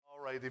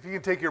right, if you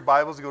can take your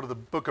Bibles and go to the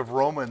book of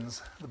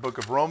Romans. The book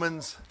of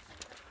Romans.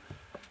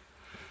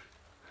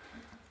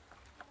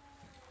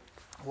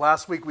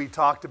 Last week we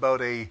talked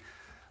about a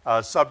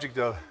subject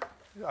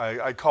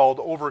I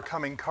called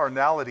overcoming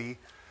carnality.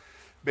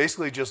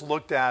 Basically just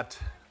looked at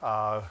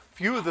a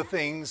few of the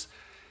things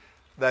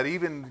that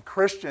even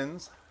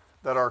Christians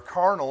that are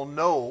carnal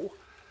know.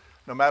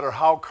 No matter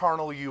how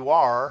carnal you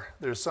are,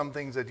 there's some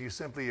things that you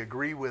simply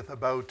agree with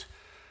about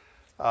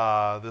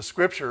the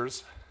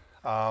scriptures.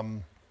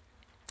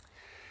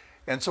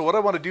 And so what I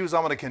want to do is I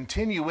want to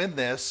continue in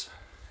this,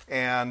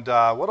 and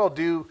what I'll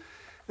do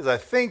is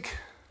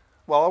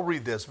I'll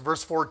read this.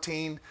 Verse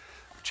 14,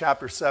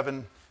 chapter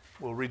 7,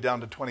 we'll read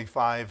down to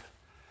 25.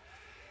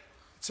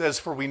 It says,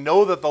 "For we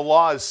know that the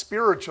law is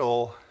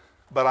spiritual,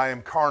 but I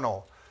am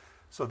carnal."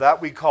 So that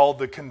we call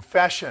the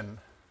confession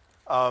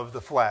of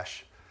the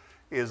flesh.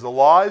 Is the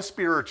law is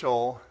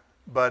spiritual,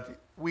 but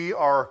we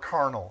are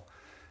carnal.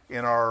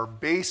 In our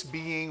base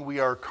being, we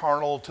are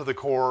carnal to the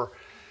core.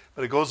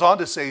 But it goes on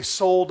to say,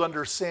 sold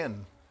under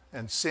sin.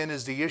 And sin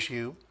is the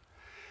issue.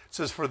 It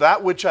says, "For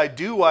that which I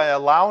do, I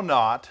allow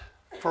not.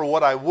 For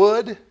what I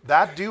would,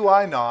 that do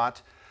I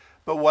not.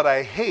 But what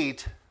I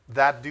hate,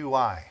 that do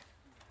I.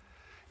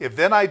 If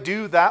then I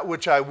do that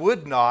which I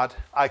would not,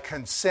 I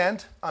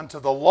consent unto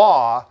the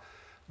law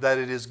that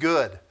it is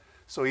good."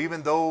 So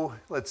even though,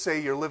 let's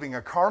say you're living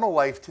a carnal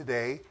life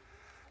today,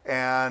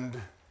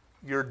 and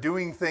you're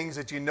doing things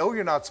that you know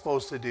you're not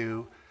supposed to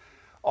do,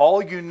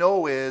 all you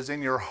know is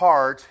in your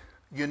heart,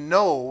 you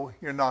know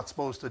you're not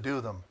supposed to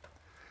do them.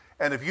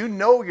 And if you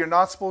know you're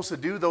not supposed to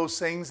do those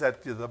things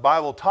that the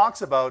Bible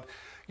talks about,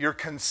 you're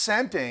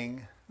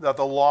consenting that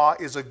the law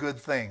is a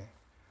good thing,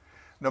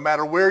 no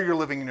matter where you're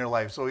living in your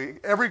life. So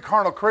every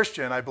carnal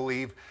Christian, I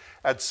believe,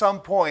 at some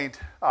point,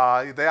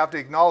 they have to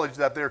acknowledge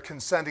that they're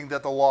consenting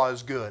that the law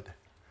is good.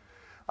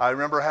 I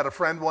remember I had a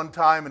friend one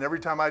time, and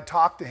every time I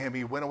talked to him,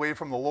 he went away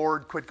from the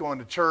Lord, quit going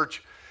to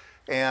church,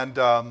 and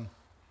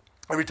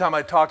every time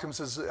I talked to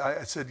him,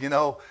 I said, you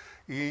know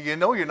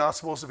you're not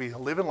supposed to be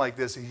living like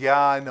this. Yeah,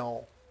 I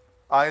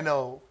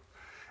know.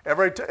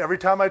 Every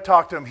time I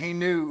talked to him, he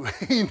knew.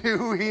 He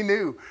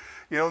knew.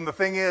 You know, and the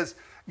thing is,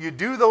 you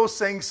do those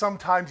things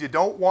sometimes you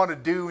don't want to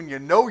do, and you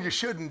know you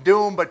shouldn't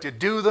do them, but you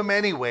do them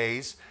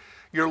anyways.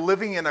 You're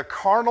living in a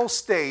carnal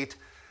state,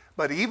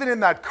 but even in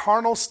that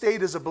carnal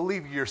state as a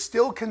believer, you're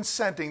still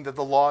consenting that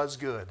the law is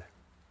good.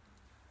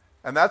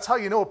 And that's how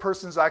you know a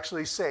person's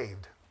actually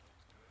saved.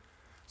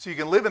 So you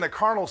can live in a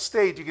carnal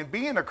state, you can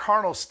be in a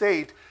carnal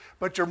state,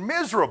 but you're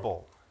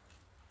miserable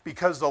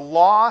because the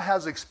law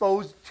has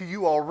exposed to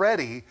you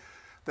already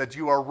that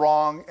you are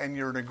wrong and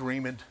you're in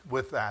agreement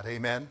with that.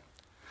 Amen?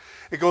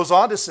 It goes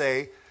on to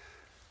say,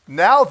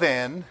 "Now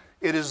then,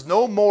 it is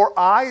no more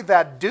I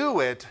that do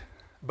it,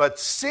 but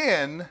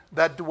sin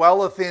that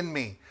dwelleth in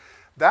me."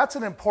 That's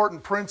an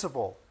important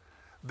principle.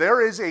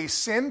 There is a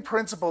sin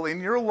principle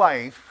in your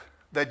life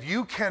that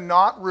you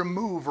cannot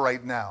remove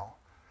right now.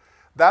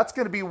 That's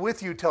going to be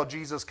with you till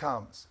Jesus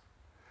comes.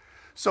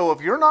 So if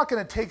you're not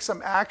going to take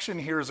some action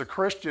here as a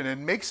Christian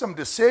and make some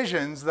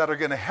decisions that are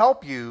going to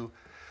help you,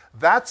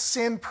 that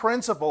sin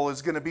principle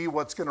is going to be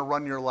what's going to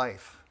run your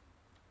life.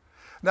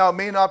 Now, it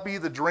may not be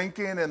the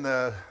drinking and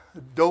the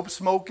dope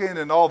smoking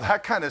and all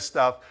that kind of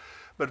stuff,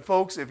 but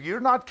folks, if you're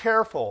not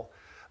careful,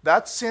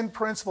 that sin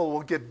principle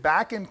will get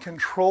back in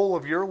control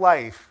of your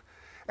life,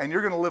 and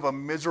you're going to live a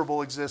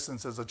miserable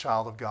existence as a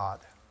child of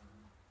God.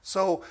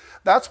 So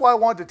that's why I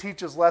wanted to teach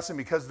this lesson,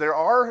 because there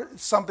are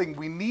something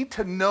we need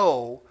to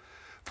know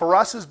for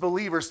us as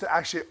believers to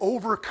actually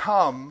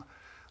overcome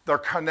the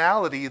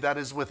carnality that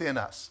is within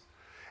us.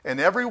 And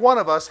every one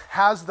of us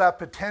has that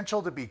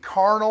potential to be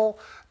carnal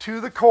to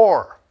the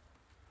core.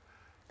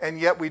 And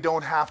yet we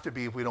don't have to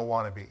be if we don't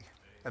want to be.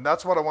 And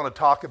that's what I want to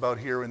talk about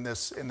here in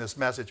this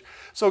message.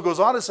 So it goes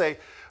on to say,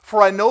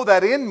 "For I know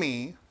that in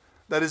me,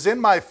 that is in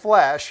my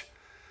flesh,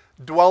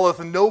 dwelleth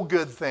no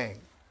good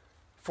thing.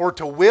 For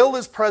to will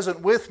is present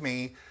with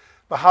me,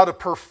 but how to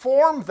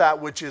perform that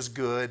which is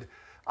good,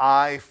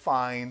 I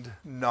find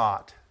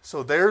not."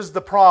 So there's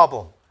the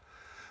problem.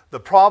 The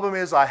problem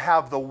is I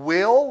have the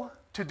will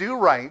to do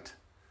right,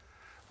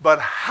 but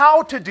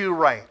how to do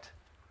right,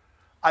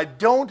 I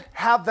don't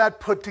have that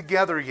put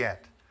together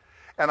yet.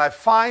 And I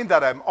find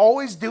that I'm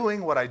always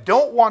doing what I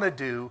don't want to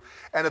do,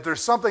 and if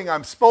there's something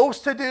I'm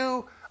supposed to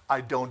do,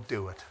 I don't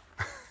do it.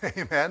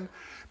 Amen?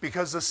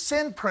 Because the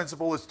sin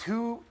principle is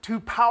too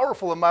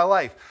powerful in my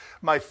life.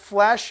 My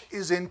flesh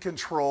is in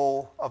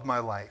control of my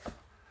life.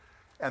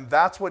 And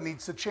that's what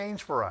needs to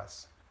change for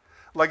us.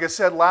 Like I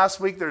said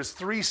last week, there's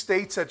 3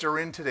 states that you're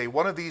in today.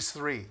 One of these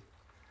 3.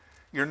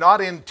 You're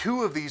not in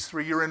 2 of these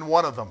 3, you're in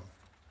one of them.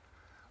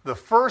 The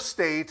first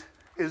state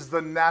is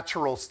the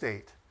natural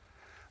state.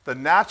 The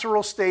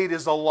natural state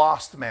is a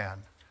lost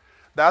man.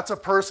 That's a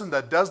person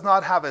that does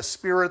not have a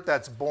spirit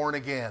that's born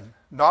again,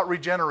 not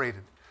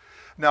regenerated.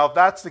 Now, if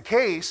that's the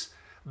case,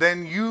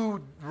 then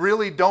you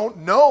really don't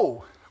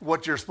know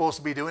what you're supposed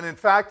to be doing. In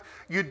fact,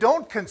 you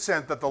don't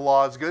consent that the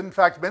law is good. In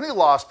fact, many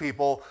lost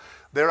people,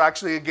 they're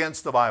actually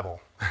against the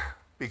Bible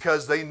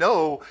because they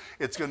know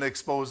it's going to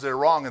expose their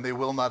wrong and they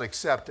will not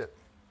accept it.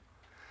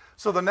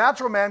 So the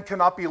natural man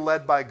cannot be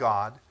led by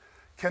God,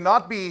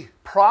 cannot be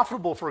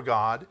profitable for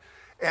God,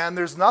 and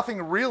there's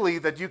nothing really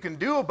that you can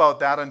do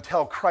about that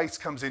until Christ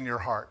comes in your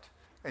heart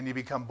and you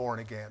become born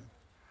again.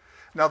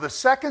 Now the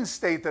second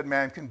state that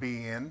man can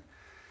be in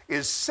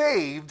is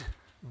saved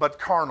but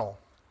carnal.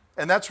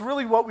 And that's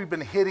really what we've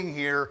been hitting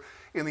here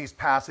in these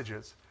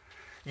passages.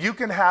 You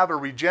can have a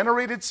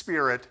regenerated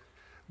spirit,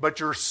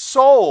 but your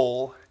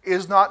soul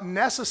is not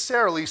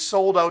necessarily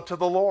sold out to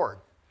the Lord,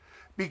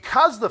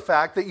 because the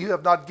fact that you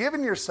have not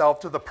given yourself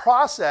to the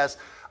process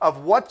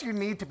of what you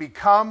need to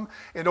become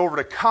in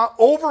order to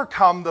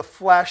overcome the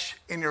flesh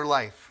in your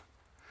life.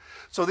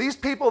 So these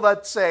people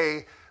that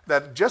say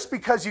that just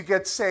because you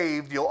get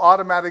saved, you'll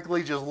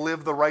automatically just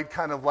live the right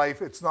kind of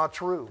life, it's not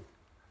true.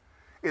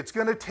 It's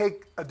going to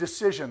take a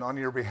decision on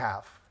your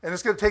behalf. And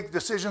it's going to take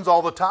decisions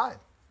all the time.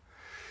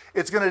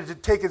 It's going to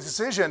take a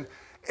decision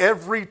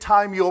every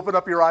time you open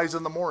up your eyes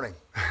in the morning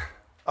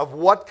of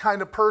what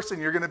kind of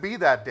person you're going to be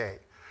that day,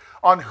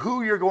 on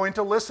who you're going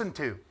to listen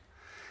to.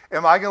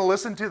 Am I going to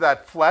listen to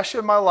that flesh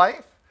in my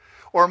life,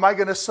 or am I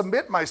going to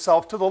submit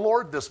myself to the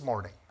Lord this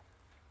morning?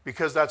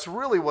 Because that's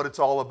really what it's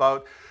all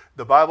about.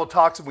 The Bible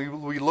talks, and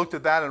we looked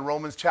at that in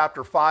Romans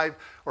chapter 5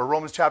 or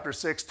Romans chapter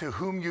 6, to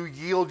whom you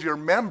yield your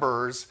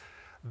members,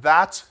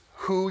 that's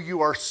who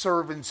you are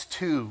servants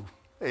to.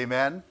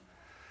 Amen?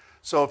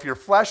 So if your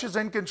flesh is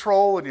in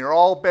control and you're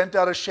all bent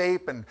out of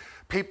shape and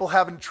people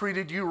haven't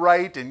treated you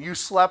right and you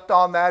slept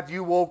on that,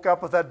 you woke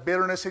up with that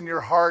bitterness in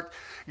your heart,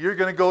 you're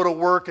going to go to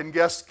work and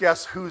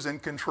guess who's in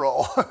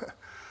control?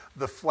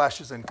 The flesh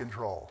is in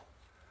control.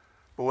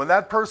 But when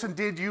that person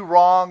did you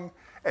wrong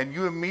and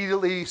you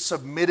immediately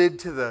submitted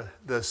to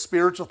the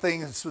spiritual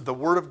things, the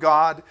Word of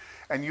God,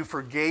 and you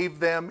forgave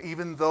them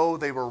even though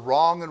they were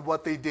wrong in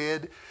what they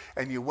did,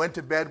 and you went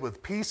to bed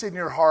with peace in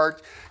your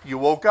heart, you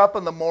woke up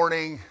in the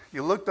morning,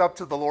 you looked up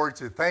to the Lord and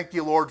said, thank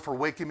you, Lord, for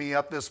waking me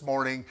up this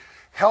morning.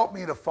 Help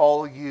me to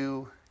follow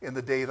you in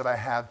the day that I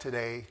have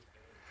today.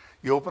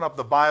 You open up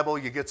the Bible,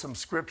 you get some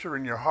scripture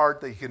in your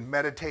heart that you can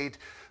meditate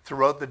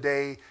throughout the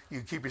day.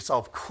 You keep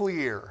yourself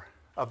clear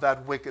of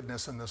that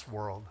wickedness in this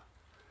world.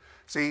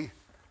 See,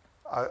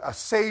 a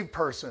saved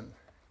person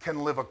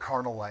can live a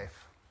carnal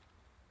life,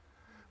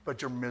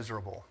 but you're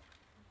miserable.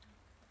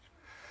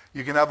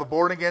 You can have a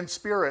born-again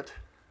spirit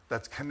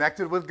that's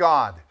connected with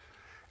God,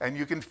 and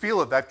you can feel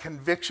it. That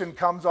conviction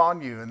comes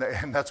on you,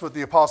 and that's what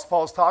the Apostle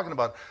Paul is talking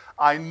about.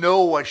 I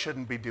know I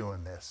shouldn't be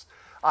doing this.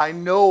 I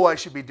know I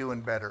should be doing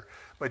better,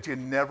 but you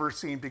never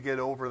seem to get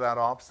over that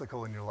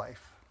obstacle in your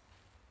life.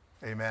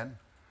 Amen?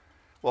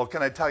 Well,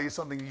 can I tell you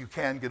something? You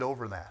can get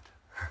over that.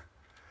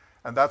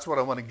 And that's what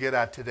I want to get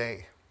at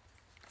today.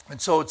 And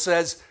so it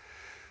says,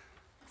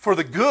 for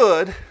the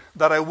good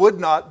that I would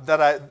not,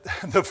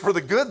 for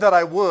the good that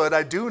I would,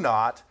 I do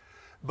not,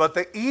 but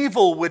the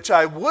evil which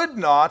I would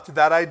not,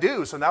 that I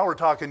do. So now we're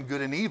talking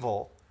good and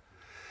evil.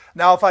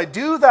 Now if I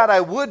do that I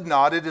would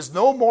not, it is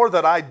no more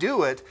that I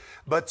do it,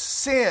 but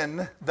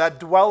sin that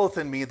dwelleth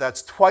in me.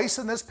 That's twice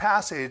in this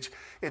passage.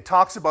 It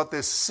talks about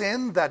this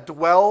sin that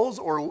dwells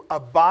or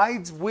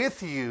abides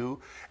with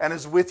you and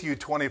is with you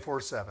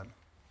 24/7.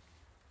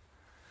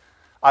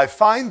 I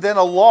find then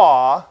a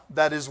law,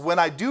 that is, when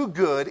I do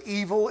good,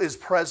 evil is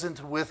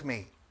present with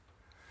me.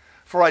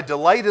 For I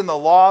delight in the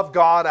law of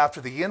God after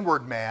the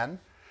inward man,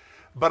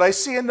 but I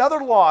see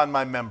another law in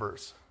my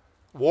members,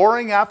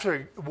 warring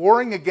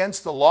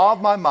against the law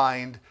of my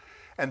mind,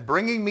 and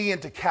bringing me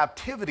into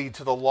captivity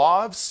to the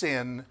law of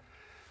sin,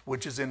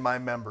 which is in my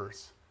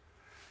members.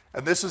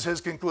 And this is his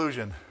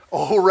conclusion.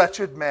 Oh,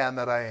 wretched man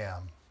that I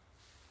am.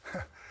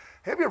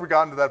 Have you ever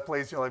gotten to that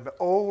place in your life?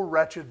 Oh,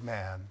 wretched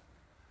man.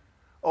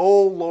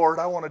 Oh, Lord,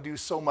 I want to do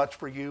so much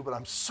for you, but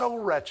I'm so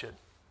wretched.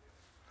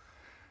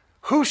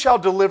 Who shall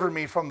deliver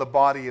me from the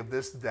body of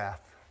this death?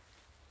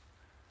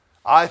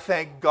 I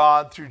thank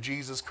God through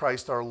Jesus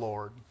Christ our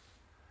Lord.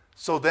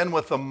 So then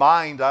with the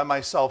mind I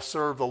myself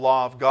serve the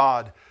law of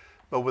God,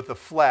 but with the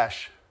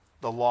flesh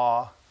the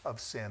law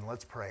of sin.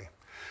 Let's pray.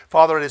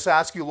 Father, I just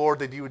ask you, Lord,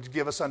 that you would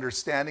give us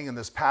understanding in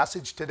this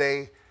passage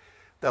today,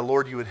 that,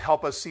 Lord, you would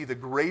help us see the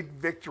great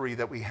victory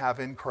that we have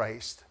in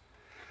Christ.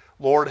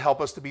 Lord, help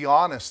us to be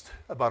honest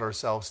about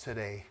ourselves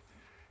today.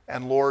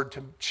 And Lord,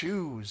 to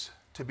choose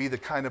to be the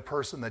kind of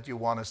person that you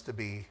want us to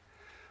be.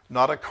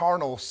 Not a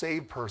carnal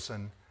saved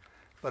person,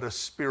 but a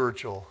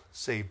spiritual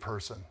saved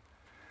person.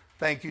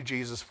 Thank you,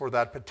 Jesus, for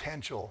that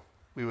potential.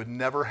 We would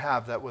never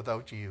have that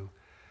without you.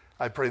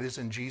 I pray this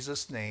in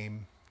Jesus'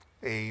 name.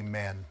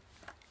 Amen.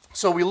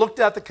 So we looked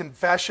at the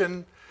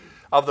confession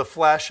of the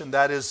flesh, and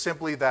that is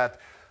simply that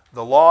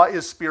the law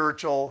is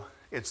spiritual.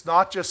 It's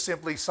not just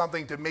simply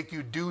something to make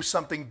you do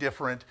something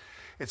different.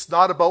 It's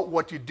not about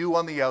what you do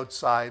on the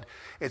outside.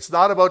 It's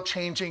not about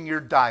changing your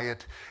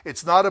diet.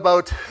 It's not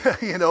about,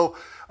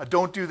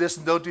 don't do this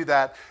and don't do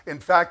that. In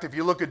fact, if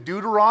you look at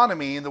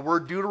Deuteronomy, and the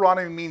word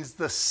Deuteronomy means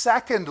the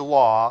second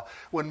law,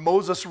 when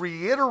Moses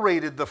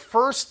reiterated the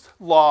first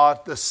law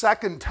the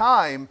second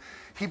time,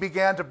 he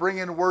began to bring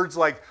in words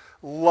like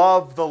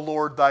love the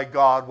Lord thy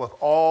God with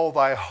all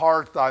thy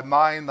heart, thy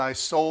mind, thy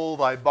soul,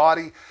 thy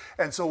body.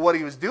 And so what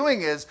he was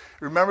doing is,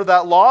 remember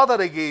that law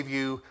that I gave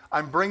you,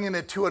 I'm bringing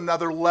it to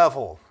another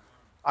level.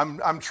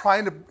 I'm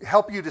trying to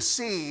help you to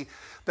see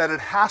that it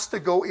has to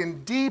go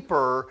in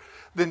deeper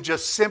than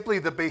just simply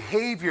the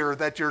behavior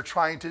that you're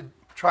trying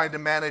to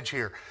manage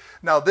here.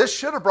 Now, this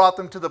should have brought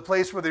them to the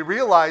place where they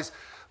realize,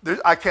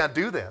 I can't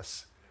do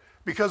this.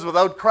 Because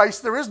without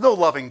Christ, there is no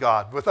loving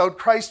God. Without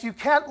Christ, you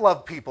can't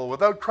love people.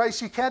 Without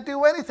Christ, you can't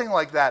do anything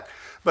like that.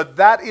 But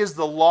that is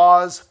the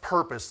law's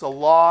purpose. The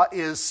law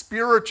is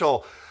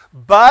spiritual.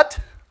 But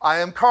I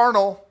am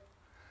carnal.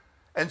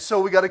 And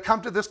so we got to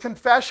come to this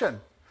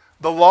confession.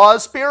 The law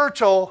is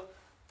spiritual,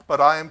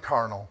 but I am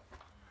carnal.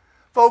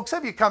 Folks,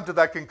 have you come to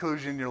that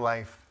conclusion in your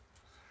life?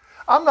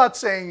 I'm not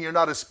saying you're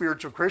not a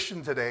spiritual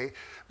Christian today,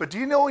 but do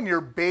you know in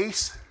your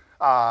base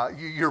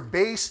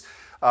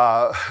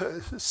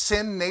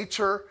sin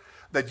nature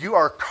that you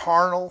are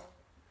carnal?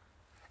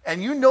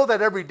 And you know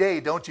that every day,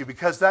 don't you?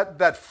 Because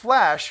that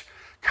flesh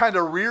kind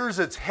of rears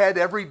its head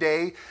every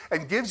day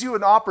and gives you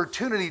an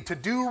opportunity to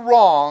do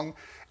wrong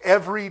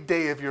every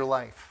day of your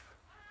life.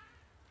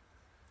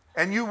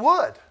 And you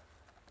would,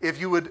 if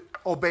you would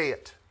obey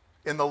it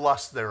in the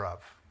lust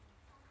thereof.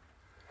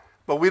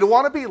 But we don't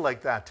want to be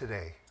like that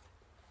today.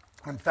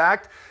 In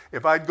fact,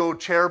 if I'd go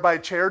chair by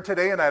chair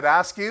today and I'd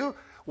ask you,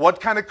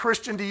 what kind of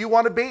Christian do you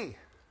want to be?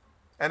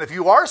 And if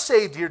you are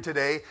saved here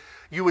today,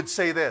 you would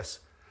say this,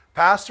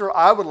 Pastor,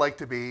 I would like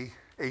to be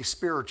a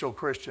spiritual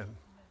Christian.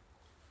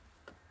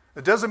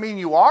 It doesn't mean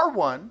you are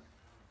one,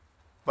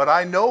 but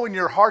I know in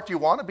your heart you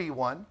want to be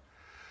one,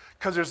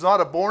 because there's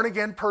not a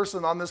born-again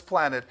person on this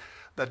planet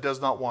that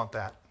does not want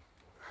that.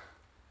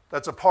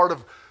 That's a part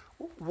of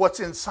what's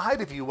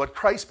inside of you, what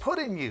Christ put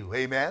in you.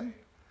 Amen?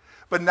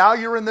 But now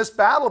you're in this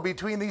battle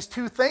between these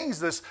two things,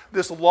 this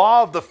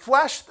law of the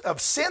flesh,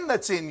 of sin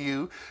that's in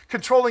you,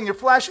 controlling your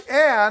flesh,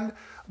 and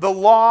the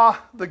law,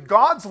 the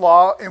God's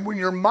law. And when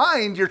your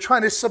mind, you're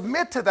trying to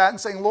submit to that and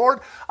saying, Lord,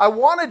 I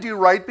want to do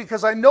right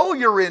because I know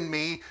you're in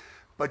me,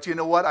 but you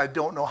know what? I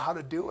don't know how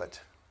to do it.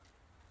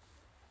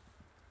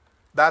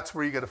 That's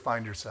where you got to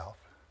find yourself.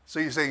 So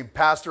you're saying,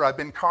 Pastor, I've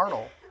been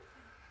carnal.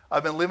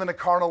 I've been living a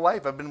carnal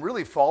life. I've been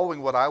really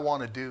following what I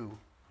want to do.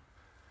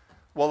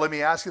 Well, let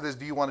me ask you this.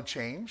 Do you want to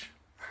change?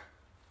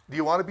 Do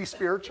you want to be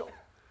spiritual?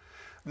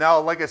 Now,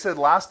 like I said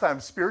last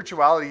time,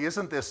 spirituality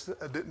isn't this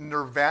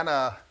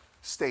nirvana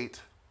state.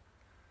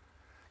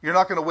 You're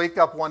not going to wake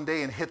up one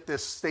day and hit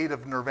this state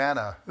of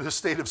nirvana, this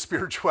state of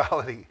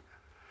spirituality.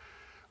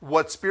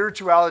 What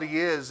spirituality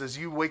is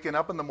you waking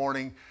up in the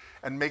morning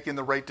and making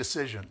the right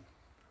decision.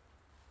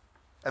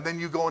 And then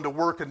you go into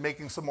work and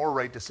making some more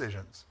right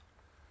decisions.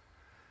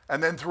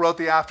 And then throughout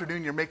the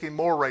afternoon, you're making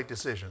more right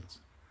decisions.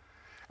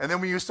 And then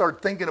when you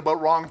start thinking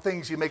about wrong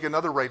things, you make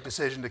another right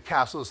decision to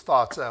cast those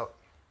thoughts out.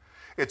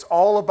 It's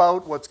all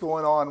about what's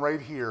going on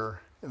right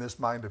here in this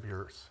mind of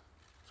yours.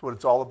 That's what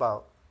it's all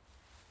about.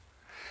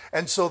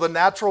 And so the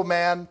natural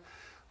man,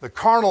 the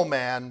carnal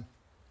man,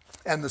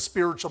 and the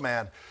spiritual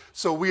man.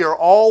 So we are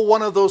all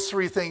one of those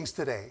three things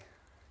today.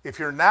 If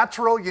you're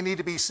natural, you need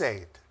to be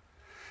saved.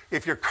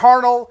 If you're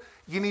carnal,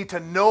 you need to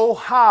know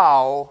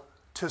how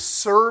to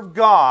serve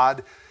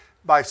God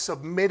by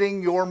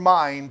submitting your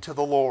mind to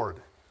the Lord.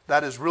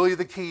 That is really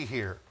the key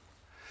here.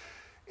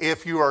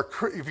 If you're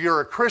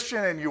a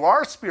Christian and you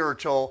are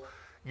spiritual,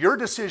 your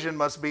decision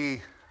must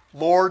be,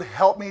 Lord,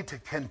 help me to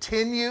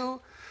continue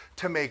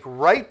to make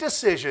right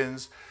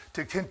decisions,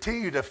 to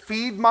continue to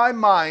feed my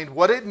mind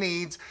what it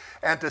needs,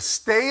 and to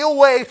stay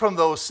away from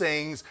those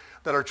things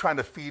that are trying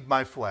to feed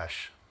my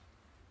flesh.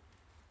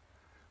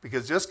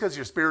 Because just because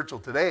you're spiritual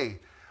today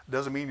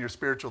doesn't mean you're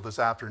spiritual this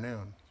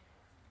afternoon.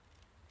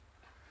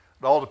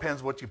 It all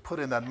depends what you put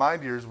in that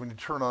mind of yours when you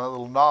turn on that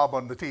little knob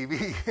on the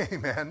TV.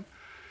 Amen.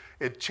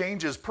 It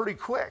changes pretty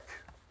quick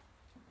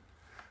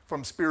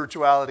from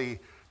spirituality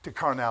to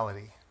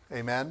carnality.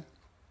 Amen.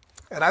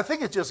 And I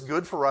think it's just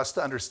good for us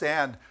to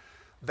understand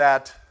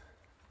that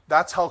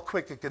that's how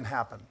quick it can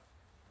happen.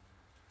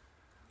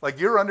 Like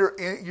you're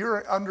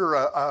under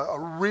a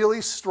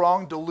really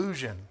strong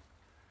delusion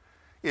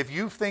if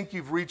you think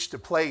you've reached a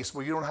place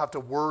where you don't have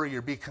to worry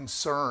or be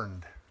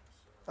concerned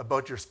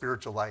about your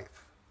spiritual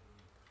life.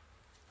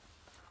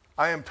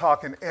 I am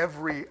talking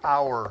every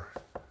hour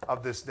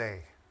of this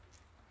day.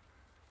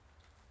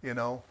 You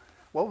know,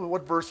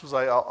 what verse was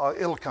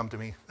it'll come to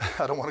me.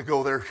 I don't want to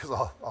go there because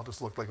I'll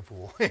just look like a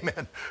fool.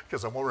 Amen.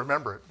 Because I won't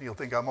remember it. You'll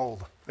think I'm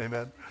old.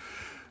 Amen.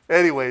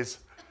 Anyways,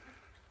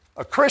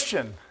 a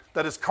Christian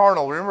that is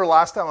carnal. Remember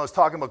last time I was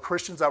talking about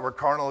Christians that were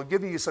carnal. I'll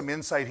give you some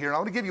insight here. And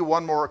I'm going to give you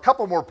a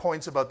couple more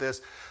points about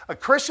this. A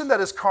Christian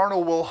that is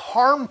carnal will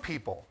harm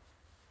people,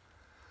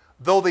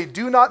 though they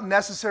do not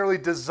necessarily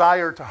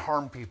desire to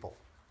harm people.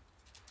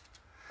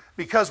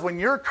 Because when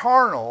you're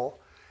carnal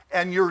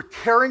and you're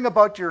caring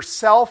about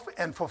yourself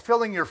and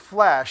fulfilling your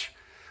flesh,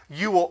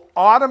 you will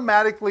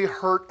automatically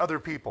hurt other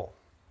people.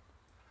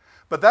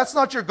 But that's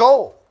not your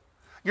goal.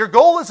 Your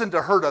goal isn't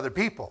to hurt other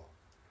people.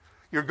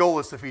 Your goal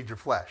is to feed your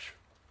flesh.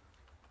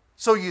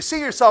 So you see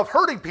yourself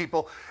hurting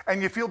people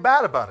and you feel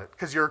bad about it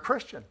because you're a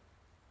Christian.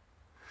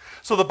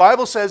 So the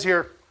Bible says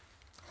here,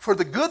 for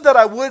the good that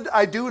I would,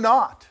 I do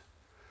not.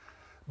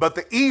 But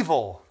the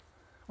evil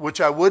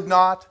which I would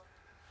not,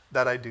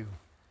 that I do.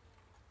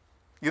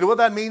 You know what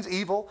that means,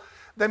 evil?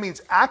 That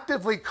means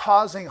actively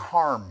causing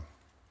harm.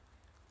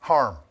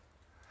 Harm.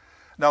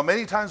 Now,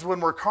 many times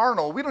when we're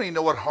carnal, we don't even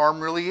know what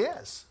harm really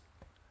is.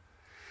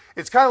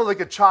 It's kind of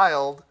like a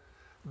child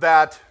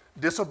that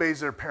disobeys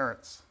their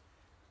parents.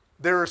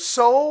 They're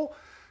so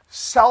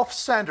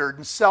self-centered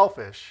and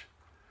selfish,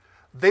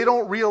 they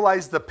don't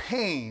realize the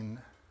pain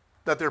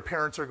that their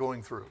parents are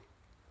going through.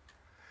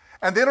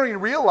 And they don't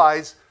even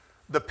realize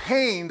the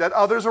pain that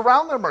others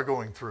around them are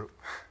going through.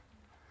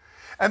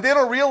 And they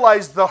don't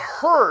realize the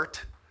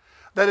hurt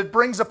that it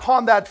brings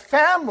upon that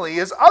family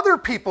as other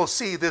people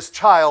see this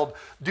child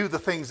do the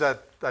things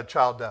that that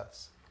child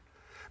does.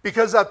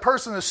 Because that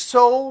person is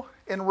so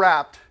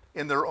enwrapped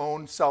in their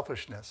own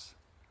selfishness,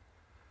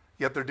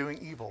 yet they're doing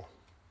evil.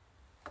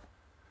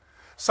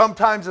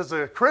 Sometimes as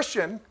a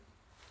Christian,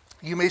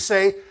 you may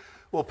say,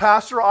 well,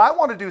 Pastor, I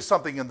want to do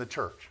something in the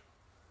church.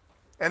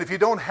 And if you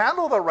don't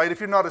handle that right, if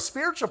you're not a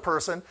spiritual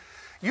person,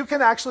 you can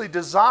actually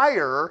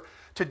desire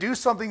to do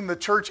something in the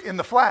church in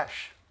the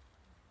flesh.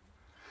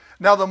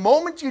 Now, the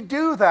moment you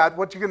do that,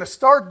 what you're going to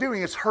start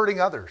doing is hurting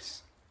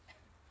others.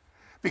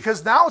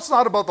 Because now it's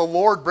not about the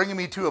Lord bringing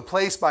me to a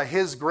place by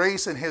His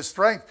grace and His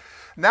strength.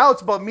 Now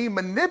it's about me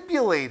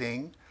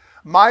manipulating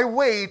my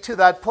way to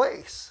that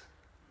place.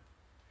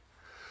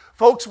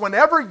 Folks,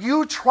 whenever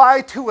you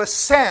try to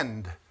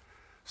ascend,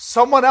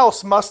 someone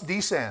else must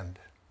descend.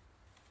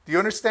 Do you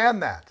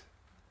understand that?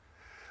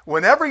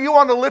 Whenever you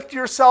want to lift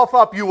yourself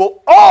up, you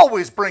will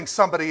always bring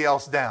somebody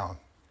else down.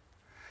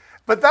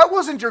 But that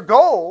wasn't your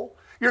goal.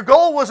 Your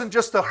goal wasn't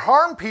just to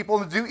harm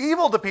people and do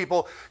evil to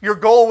people. Your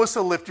goal was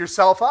to lift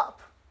yourself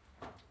up.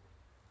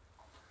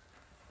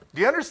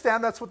 Do you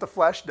understand that's what the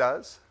flesh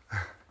does?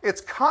 It's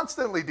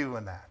constantly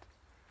doing that.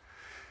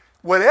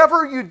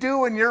 Whatever you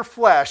do in your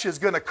flesh is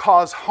going to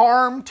cause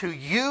harm to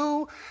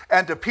you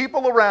and to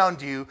people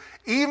around you,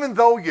 even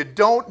though you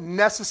don't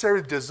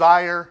necessarily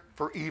desire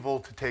for evil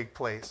to take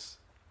place.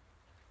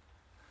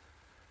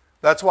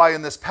 That's why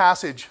in this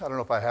passage, I don't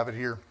know if I have it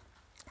here,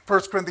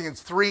 1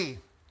 Corinthians 3, it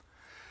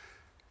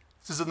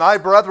says, and I,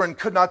 brethren,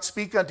 could not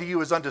speak unto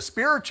you as unto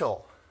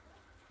spiritual,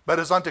 but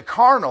as unto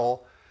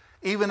carnal,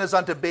 even as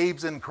unto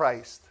babes in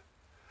Christ.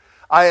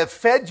 I have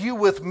fed you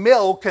with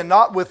milk and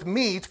not with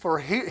meat, for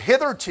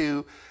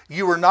hitherto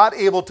you were not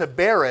able to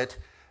bear it,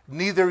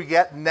 neither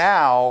yet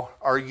now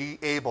are ye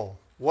able.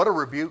 What a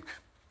rebuke.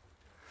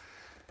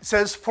 It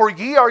says, for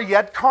ye are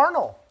yet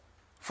carnal.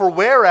 For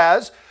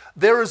whereas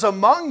there is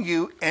among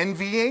you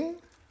envying,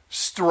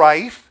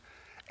 strife,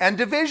 and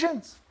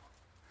divisions.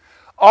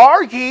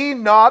 Are ye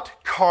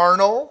not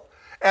carnal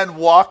and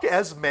walk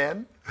as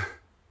men?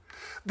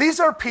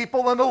 These are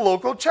people in a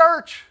local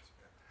church.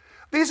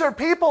 These are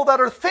people that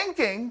are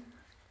thinking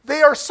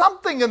they are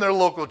something in their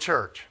local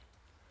church.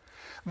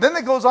 Then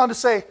it goes on to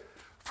say,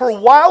 for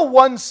while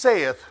one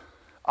saith,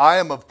 I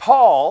am of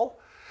Paul,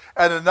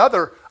 and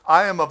another,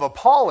 I am of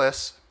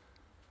Apollos,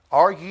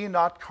 are ye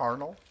not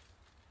carnal?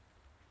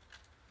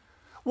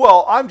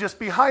 Well, I'm just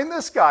behind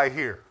this guy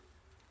here.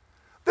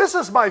 This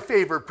is my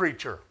favorite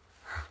preacher.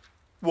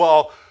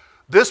 Well,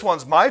 this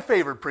one's my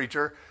favorite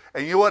preacher,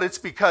 and you know what? It's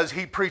because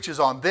he preaches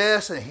on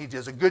this, and he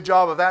does a good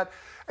job of that.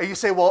 And you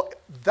say, well,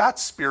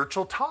 that's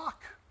spiritual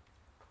talk.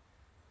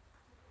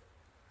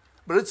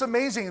 But it's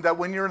amazing that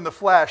when you're in the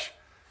flesh,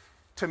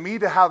 to me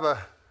to have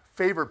a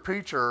favorite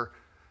preacher,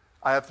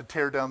 I have to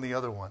tear down the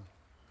other one.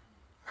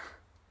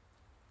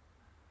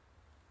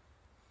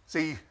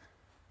 See,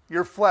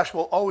 your flesh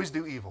will always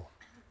do evil.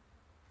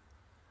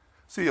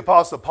 See, the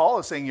Apostle Paul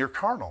is saying you're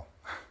carnal.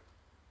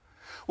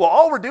 Well,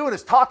 all we're doing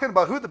is talking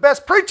about who the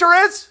best preacher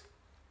is.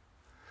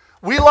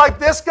 We like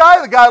this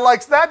guy, the guy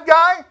likes that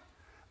guy.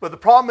 But the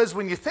problem is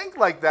when you think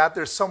like that,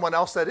 there's someone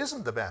else that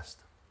isn't the best.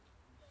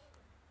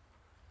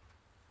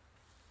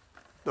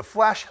 The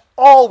flesh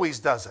always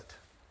does it.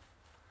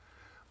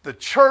 The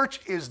church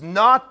is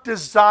not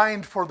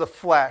designed for the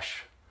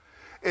flesh.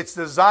 It's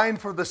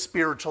designed for the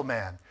spiritual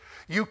man.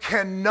 You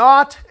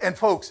cannot, and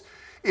folks,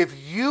 if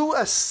you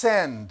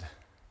ascend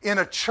in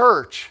a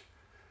church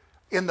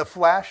in the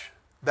flesh,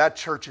 that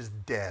church is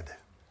dead.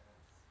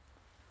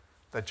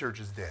 That church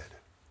is dead.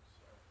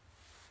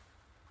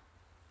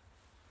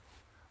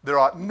 There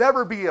ought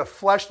never be a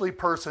fleshly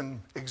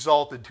person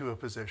exalted to a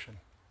position.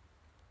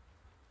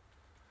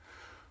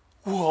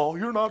 Well,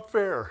 you're not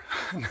fair.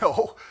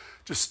 No,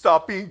 just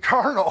stop being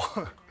carnal.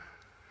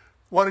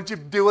 Why don't you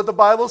do what the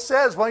Bible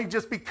says? Why don't you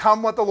just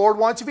become what the Lord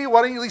wants you to be?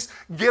 Why don't you at least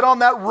get on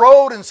that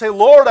road and say,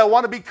 Lord, I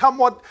want to become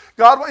what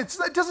God wants.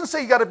 It doesn't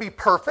say you got to be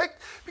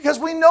perfect, because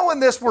we know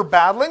in this we're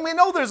battling. We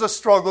know there's a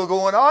struggle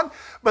going on.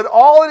 But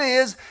all it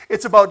is,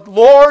 it's about,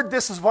 Lord,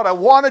 this is what I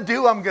want to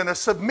do. I'm going to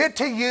submit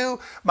to you.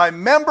 My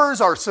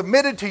members are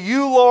submitted to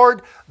you,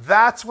 Lord.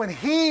 That's when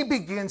He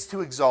begins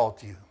to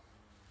exalt you.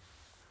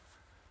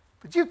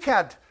 But you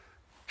can't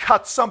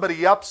cut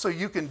somebody up so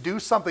you can do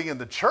something in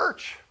the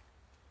church.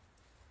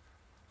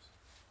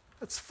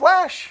 It's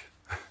flesh.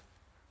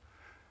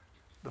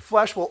 The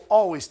flesh will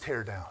always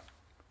tear down.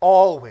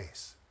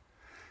 Always.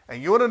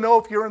 And you want to know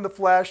if you're in the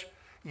flesh?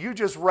 You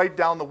just write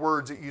down the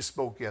words that you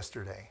spoke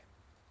yesterday.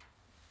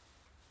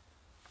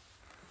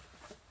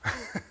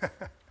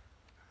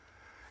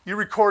 You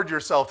record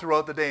yourself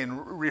throughout the day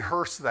and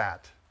rehearse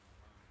that.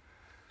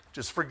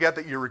 Just forget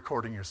that you're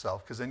recording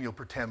yourself, because then you'll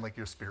pretend like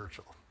you're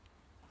spiritual.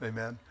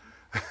 Amen?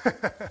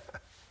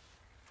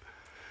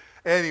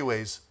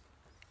 Anyways,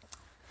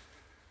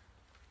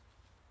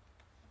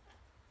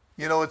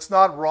 you know, it's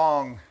not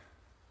wrong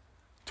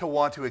to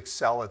want to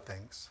excel at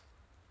things.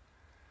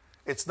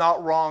 It's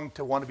not wrong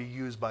to want to be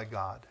used by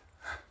God.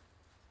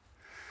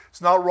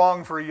 It's not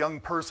wrong for a young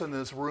person in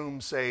this room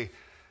to say,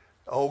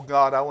 oh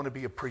God, I want to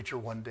be a preacher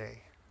one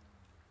day.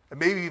 And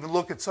maybe even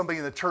look at somebody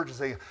in the church and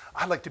say,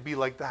 I'd like to be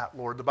like that,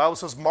 Lord. The Bible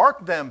says,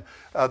 mark them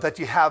that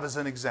you have as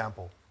an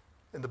example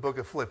in the book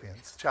of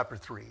Philippians, chapter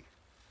 3.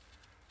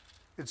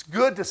 It's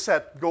good to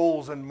set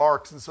goals and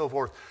marks and so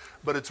forth,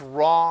 but it's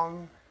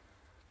wrong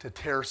to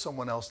tear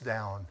someone else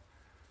down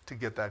to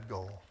get that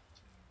goal.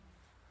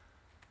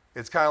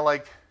 It's kind of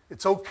like,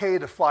 it's okay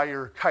to fly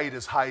your kite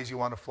as high as you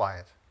want to fly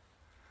it.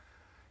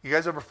 You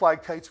guys ever fly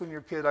kites when you were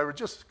a kid? I was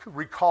just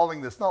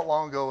recalling this not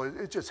long ago.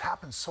 It just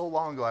happened so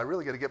long ago. I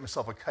really got to get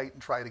myself a kite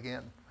and try it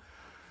again.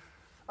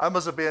 I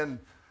must have been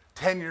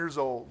 10 years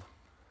old.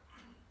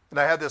 And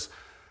I had this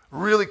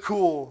really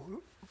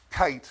cool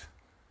kite.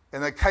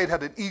 And that kite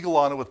had an eagle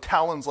on it with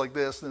talons like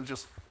this. And it was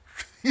just,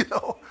 you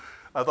know,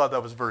 I thought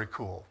that was very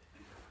cool.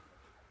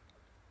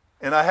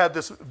 And I had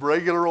this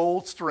regular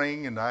old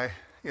string. And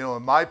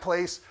in my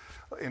place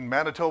in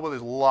Manitoba,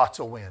 there's lots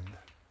of wind.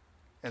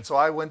 And so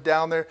I went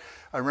down there.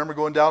 I remember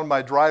going down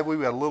my driveway.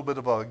 We had a little bit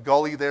of a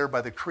gully there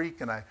by the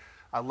creek, and I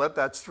let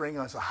that string,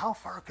 and I said, how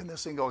far can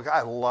this thing go? I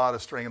had a lot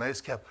of string, and I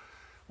just kept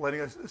letting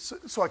it,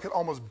 so I could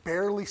almost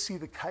barely see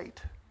the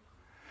kite.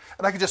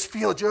 And I could just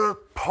feel it just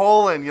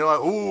pulling, you know, like,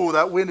 ooh,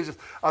 that wind is just,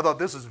 I thought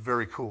this is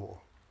very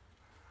cool.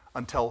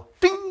 Until,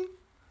 ding,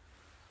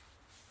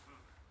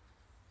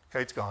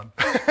 kite's gone.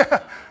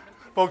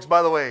 Folks,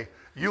 by the way,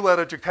 you let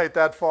out your kite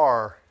that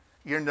far,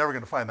 you're never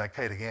going to find that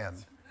kite again.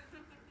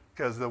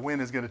 Because the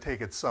wind is going to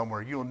take it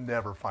somewhere. You'll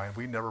never find.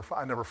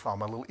 I never found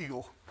my little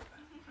eagle.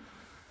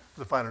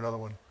 To find another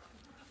one.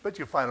 Bet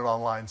you find it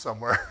online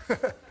somewhere.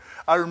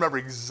 I remember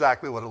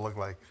exactly what it looked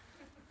like.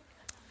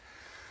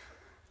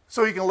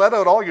 So you can let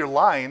out all your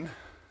line.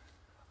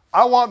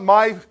 I want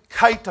my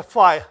kite to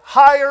fly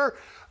higher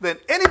than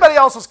anybody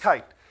else's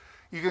kite.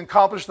 You can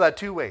accomplish that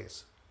two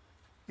ways.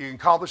 You can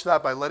accomplish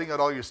that by letting out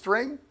all your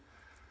string,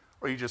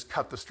 or you just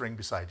cut the string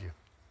beside you.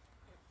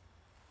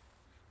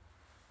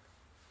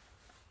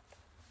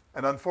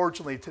 And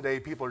unfortunately,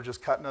 today, people are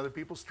just cutting other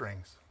people's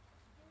strings.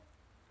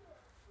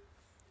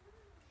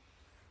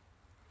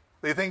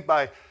 They think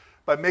by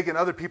making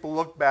other people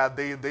look bad,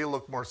 they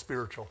look more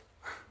spiritual.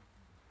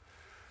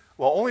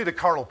 Well, only to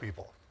carnal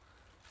people.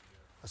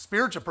 A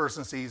spiritual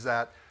person sees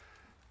that.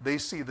 They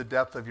see the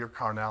depth of your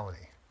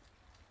carnality.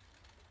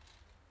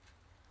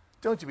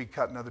 Don't you be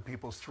cutting other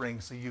people's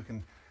strings so you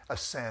can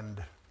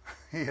ascend,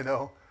 you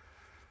know.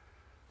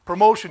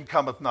 Promotion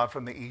cometh not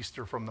from the east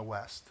or from the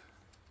west,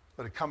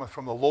 but it cometh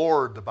from the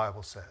Lord, the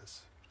Bible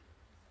says.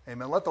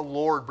 Amen. Let the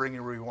Lord bring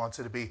you where he wants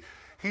it to be.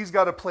 He's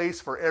got a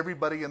place for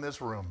everybody in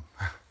this room.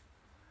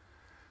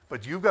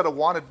 But you've got to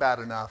want it bad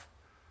enough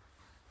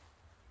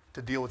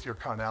to deal with your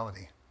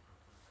carnality.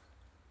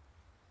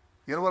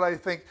 You know what I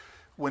think?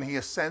 When he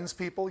ascends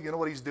people, you know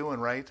what he's doing,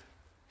 right?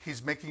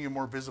 He's making you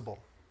more visible.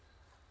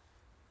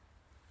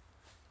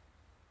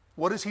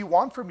 What does he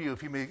want from you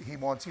if he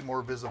wants you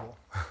more visible?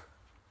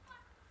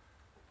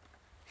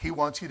 He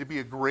wants you to be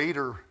a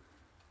greater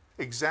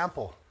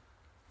example,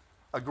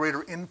 a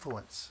greater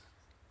influence.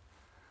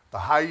 The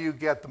higher you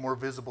get, the more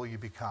visible you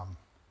become.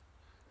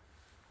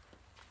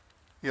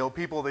 You know,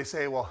 people, they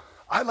say, well,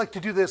 I'd like to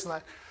do this and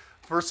that.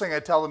 First thing I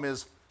tell them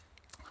is,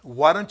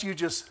 why don't you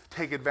just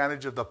take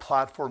advantage of the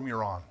platform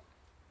you're on?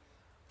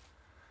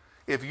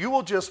 If you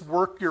will just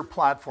work your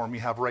platform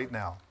you have right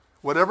now,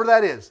 whatever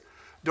that is,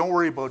 don't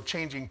worry about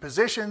changing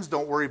positions,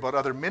 don't worry about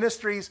other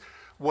ministries.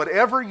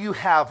 Whatever you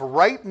have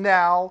right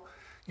now,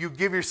 you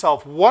give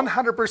yourself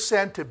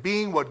 100% to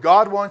being what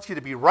God wants you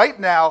to be right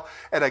now,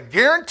 and I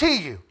guarantee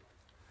you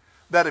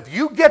that if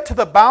you get to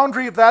the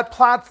boundary of that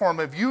platform,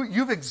 if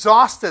you've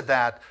exhausted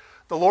that,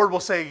 the Lord will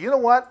say, you know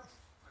what?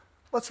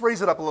 Let's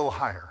raise it up a little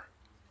higher.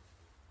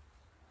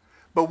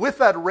 But with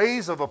that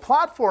raise of a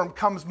platform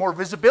comes more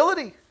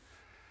visibility,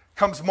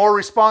 comes more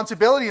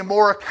responsibility and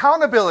more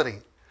accountability.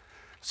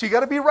 So you got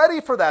to be ready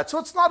for that. So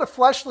it's not a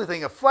fleshly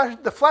thing. The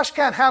flesh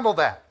can't handle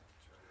that.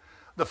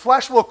 The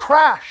flesh will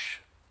crash.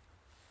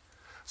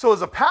 So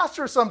as a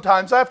pastor,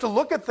 sometimes I have to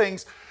look at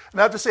things and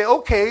I have to say,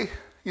 okay,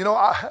 you know,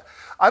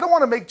 I don't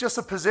want to make just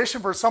a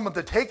position for someone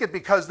to take it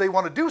because they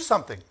want to do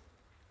something.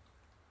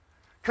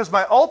 Because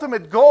my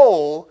ultimate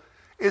goal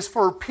is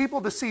for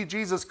people to see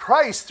Jesus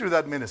Christ through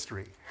that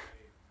ministry.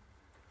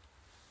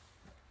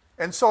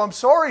 And so I'm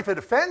sorry if it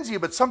offends you,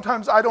 but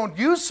sometimes I don't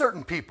use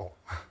certain people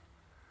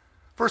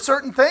for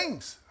certain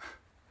things.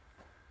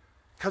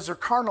 Because they're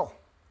carnal.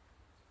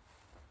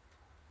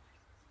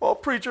 Well,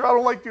 preacher, I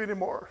don't like you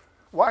anymore.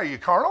 Why, are you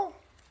carnal?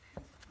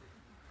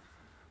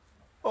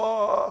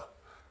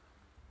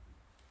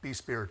 Be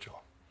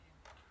spiritual.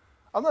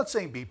 I'm not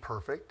saying be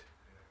perfect.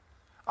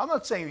 I'm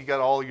not saying you got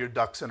all your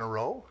ducks in a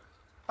row.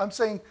 I'm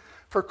saying,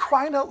 for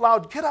crying out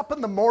loud, get up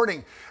in the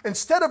morning.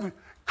 Instead of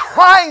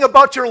crying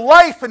about your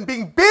life and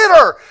being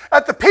bitter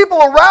at the people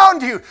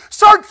around you,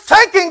 start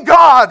thanking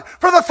God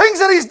for the things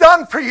that He's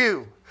done for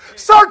you.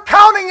 Start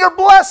counting your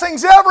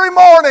blessings every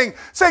morning.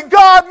 Say,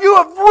 God, you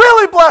have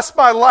really blessed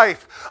my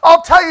life.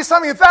 I'll tell you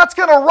something, if that's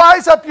going to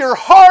rise up your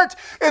heart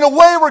in a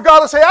way where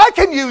God will say, I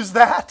can use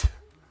that.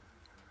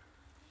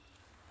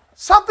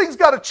 Something's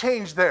got to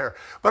change there.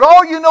 But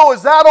all you know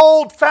is that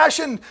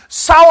old-fashioned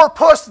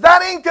sourpuss,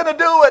 that ain't going to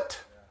do it.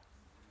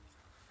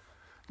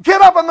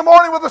 Get up in the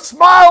morning with a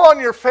smile on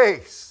your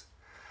face.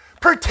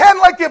 Pretend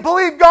like you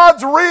believe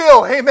God's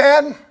real,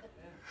 amen?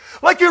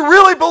 Like you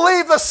really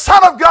believe the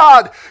Son of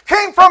God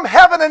came from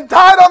heaven and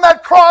died on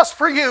that cross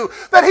for you,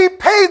 that He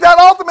paid that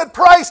ultimate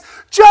price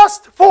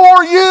just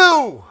for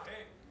you.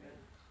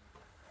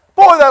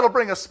 Boy, that'll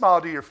bring a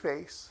smile to your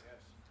face.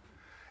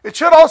 It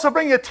should also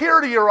bring a tear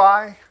to your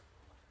eye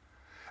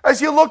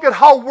as you look at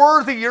how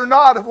worthy you're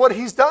not of what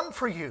He's done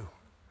for you.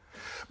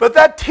 But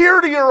that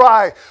tear to your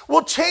eye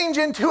will change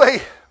into a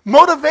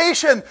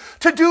motivation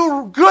to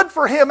do good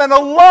for Him and a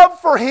love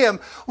for Him.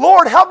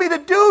 Lord, help me to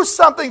do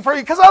something for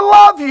you because I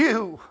love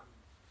you.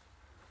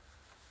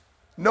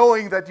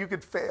 Knowing that you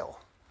could fail.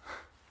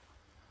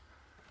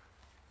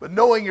 But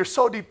knowing you're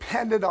so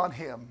dependent on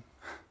Him.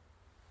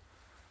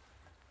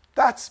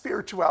 That's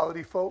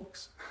spirituality,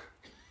 folks.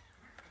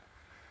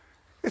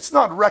 It's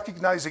not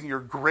recognizing you're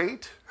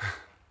great.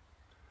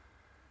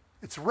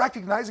 It's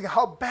recognizing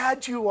how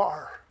bad you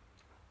are.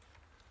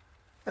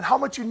 And how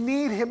much you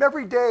need Him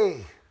every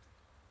day.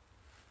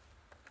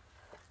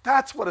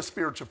 That's what a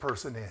spiritual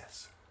person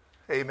is.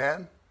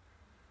 Amen?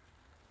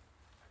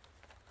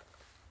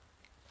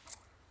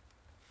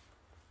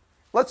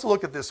 Let's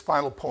look at this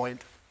final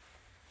point.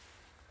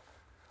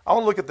 I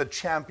want to look at the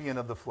champion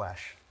of the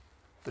flesh.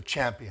 The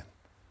champion.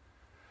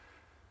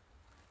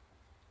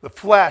 The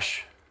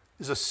flesh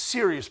is a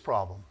serious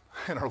problem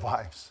in our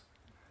lives.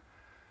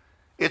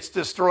 It's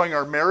destroying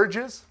our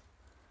marriages.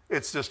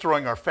 It's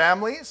destroying our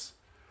families.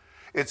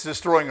 It's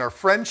destroying our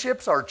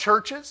friendships, our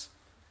churches.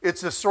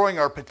 It's destroying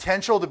our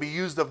potential to be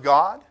used of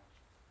God.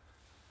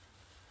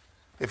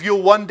 If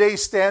you'll one day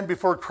stand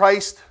before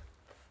Christ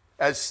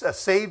as a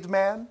saved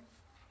man,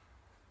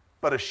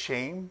 but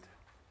ashamed,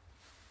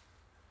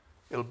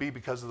 it'll be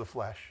because of the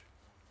flesh.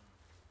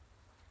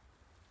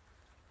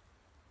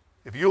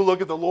 If you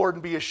look at the Lord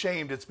and be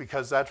ashamed, it's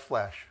because that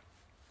flesh,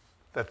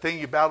 that thing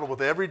you battle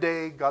with every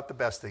day, got the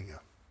best of you.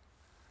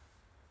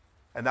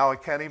 And now I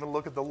can't even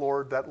look at the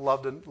Lord that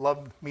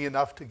loved me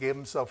enough to give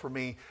Himself for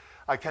me.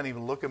 I can't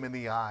even look Him in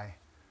the eye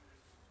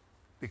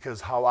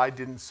because how I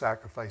didn't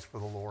sacrifice for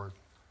the Lord.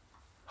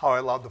 How I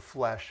allowed the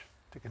flesh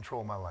to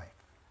control my life.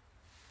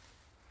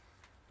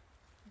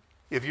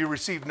 If you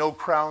receive no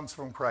crowns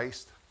from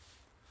Christ,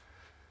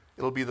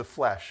 it'll be the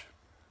flesh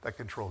that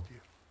controlled you.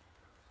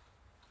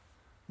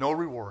 No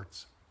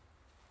rewards.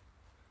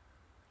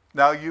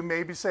 Now you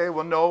maybe say,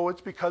 well, no,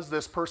 it's because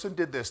this person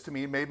did this to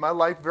me, made my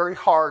life very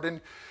hard, and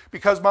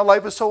because my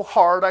life is so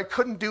hard, I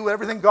couldn't do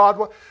everything God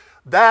wanted.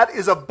 That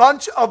is a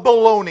bunch of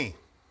baloney.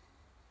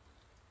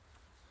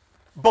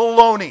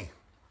 Baloney.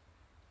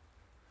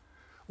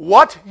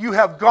 What you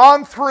have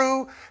gone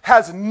through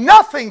has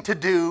nothing to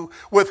do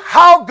with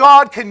how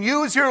God can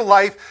use your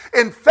life.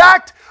 In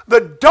fact,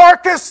 the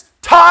darkest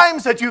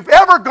times that you've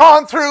ever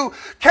gone through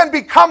can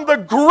become the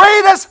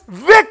greatest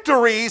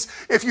victories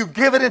if you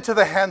give it into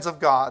the hands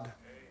of God.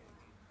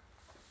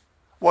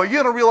 Well,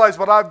 you don't realize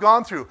what I've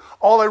gone through.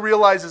 All I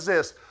realize is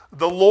this: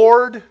 the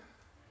Lord,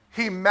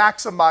 He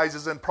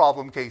maximizes in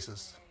problem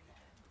cases.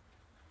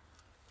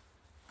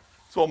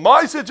 So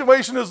my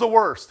situation is the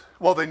worst.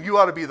 Well, then you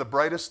ought to be the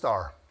brightest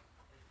star.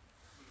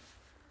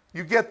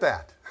 You get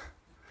that.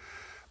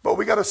 But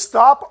we got to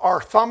stop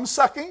our thumb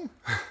sucking.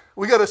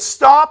 We got to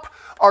stop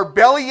our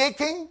belly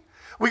aching.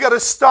 We got to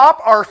stop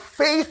our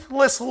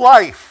faithless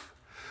life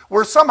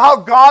where somehow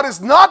God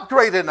is not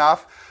great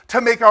enough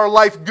to make our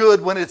life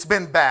good when it's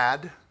been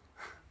bad,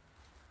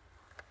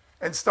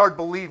 and start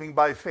believing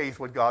by faith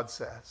what God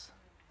says.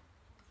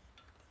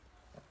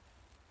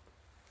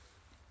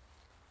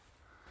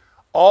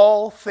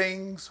 All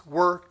things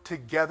work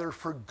together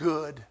for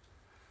good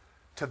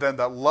to them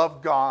that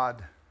love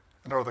God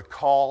and are the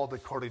called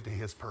according to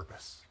His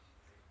purpose.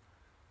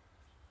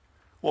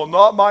 Well,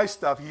 not my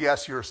stuff.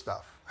 Yes, your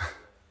stuff.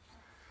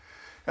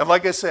 And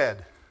like I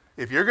said,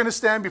 if you're going to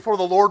stand before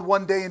the Lord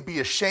one day and be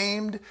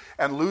ashamed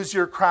and lose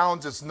your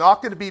crowns, it's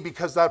not going to be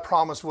because that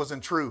promise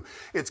wasn't true.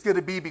 It's going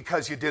to be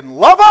because you didn't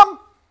love Him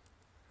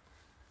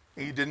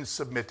and you didn't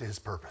submit to His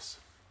purpose.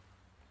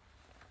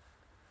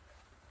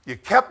 You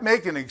kept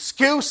making an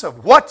excuse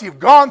of what you've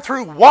gone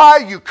through, why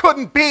you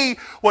couldn't be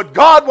what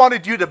God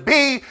wanted you to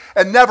be,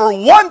 and never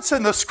once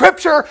in the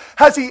Scripture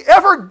has He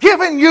ever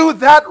given you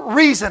that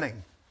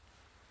reasoning.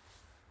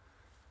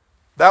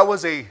 That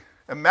was a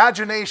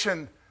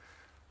imagination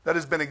that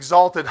has been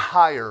exalted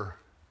higher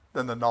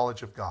than the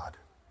knowledge of God.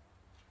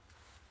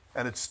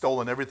 And it's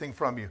stolen everything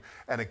from you.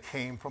 And it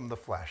came from the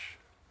flesh.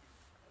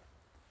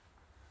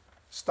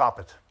 Stop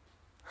it.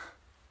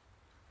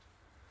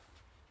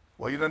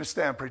 Well, you don't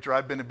understand, preacher.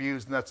 I've been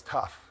abused and that's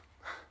tough.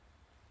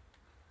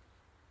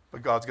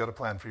 But God's got a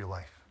plan for your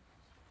life.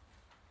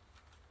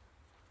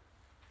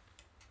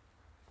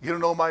 You don't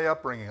know my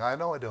upbringing. I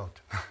know I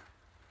don't.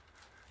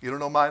 You don't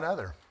know mine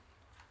either.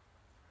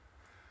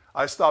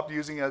 I stopped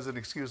using it as an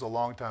excuse a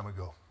long time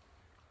ago.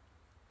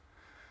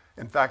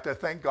 In fact, I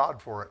thank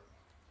God for it.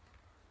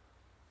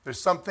 There's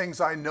some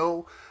things I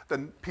know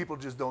that people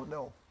just don't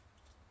know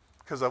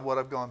because of what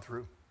I've gone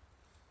through.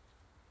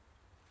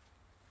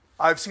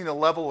 I've seen a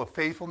level of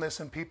faithfulness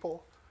in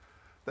people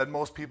that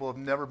most people have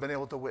never been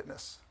able to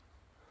witness.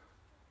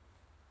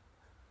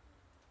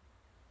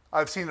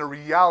 I've seen a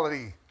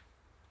reality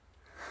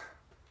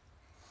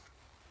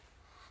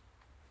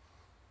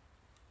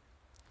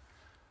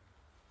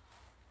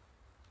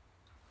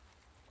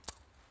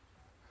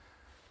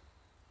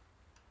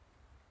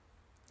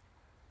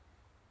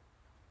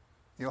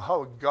you know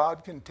how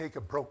God can take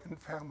a broken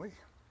family,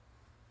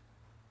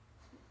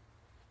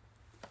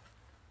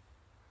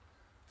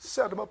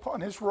 set them upon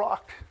his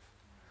rock.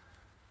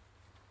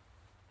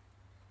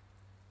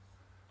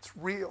 It's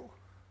real.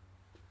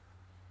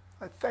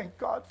 I thank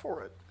God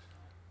for it.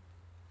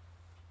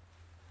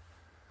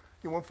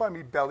 You won't find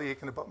me belly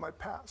aching about my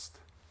past.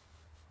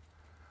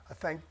 I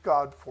thank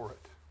God for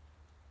it.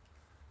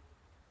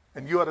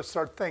 And you ought to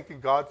start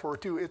thanking God for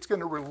it too. It's going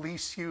to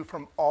release you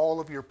from all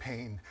of your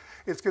pain.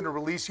 It's going to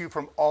release you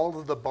from all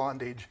of the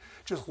bondage.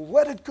 Just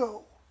let it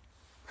go.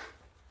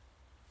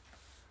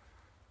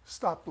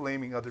 Stop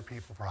blaming other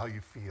people for how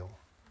you feel.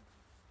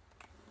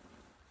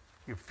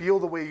 You feel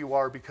the way you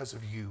are because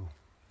of you.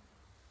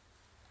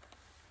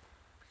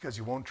 Because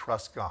you won't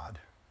trust God.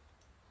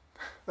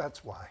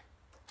 That's why.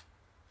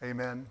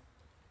 Amen.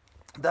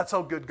 That's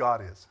how good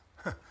God is.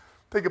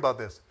 Think about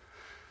this.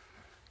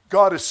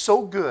 God is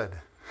so good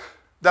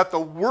that the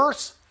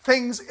worst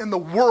things in the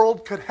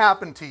world could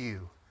happen to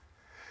you.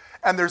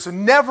 And there's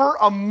never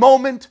a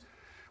moment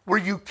where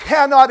you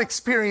cannot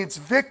experience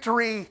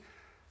victory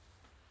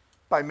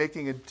by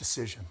making a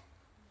decision.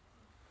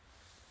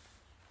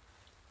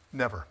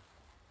 Never.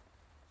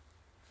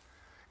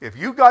 If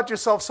you got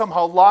yourself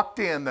somehow locked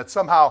in that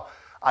somehow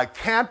I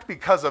can't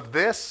because of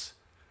this,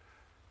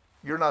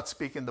 you're not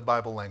speaking the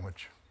Bible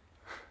language.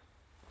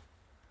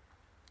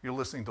 You're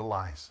listening to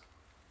lies.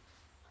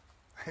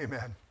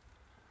 Amen.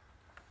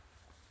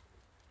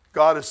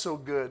 God is so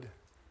good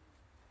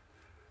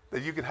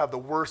that you can have the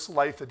worst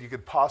life that you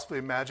could possibly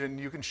imagine.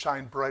 You can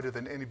shine brighter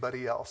than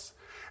anybody else.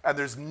 And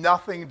there's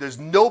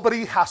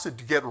nobody has to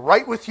get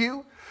right with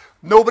you.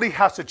 Nobody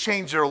has to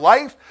change your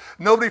life.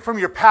 Nobody from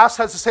your past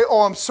has to say,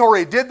 oh, I'm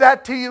sorry I did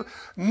that to you.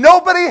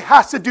 Nobody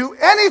has to do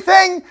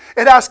anything.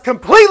 It has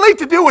completely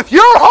to do with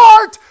your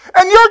heart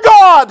and your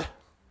God.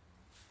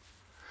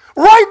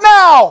 Right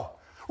now.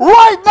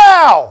 Right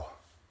now.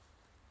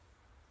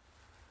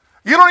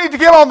 You don't need to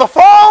get on the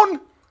phone.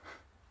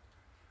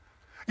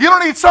 You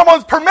don't need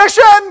someone's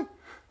permission.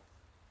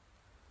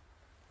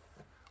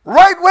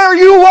 Right where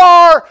you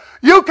are,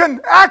 you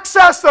can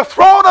access the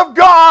throne of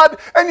God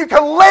and you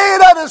can lay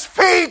it at his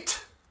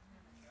feet.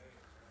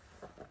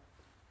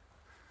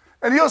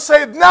 And he'll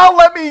say, now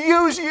let me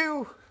use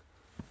you.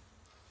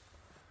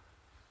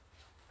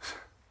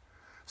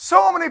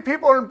 So many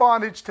people are in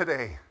bondage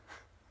today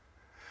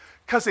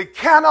because they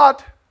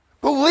cannot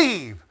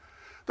believe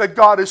that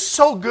God is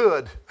so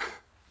good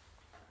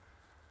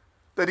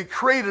that he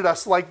created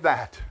us like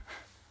that.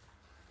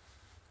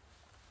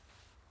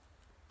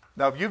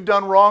 Now, if you've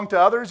done wrong to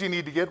others, you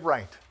need to get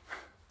right.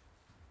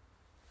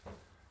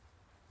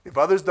 If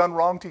others done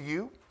wrong to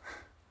you,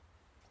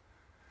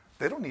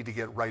 they don't need to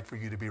get right for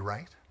you to be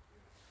right.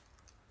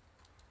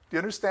 Do you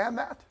understand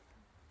that?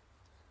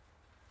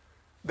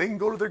 They can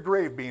go to their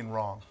grave being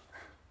wrong,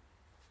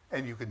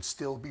 and you can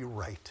still be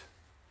right.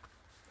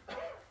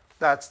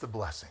 That's the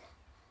blessing.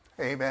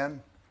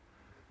 Amen.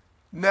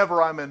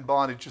 Never I'm in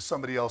bondage to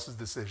somebody else's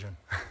decision.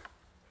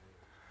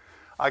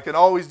 I can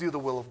always do the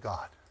will of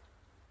God.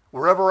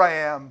 Wherever I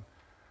am,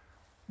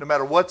 no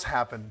matter what's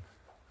happened,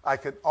 I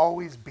can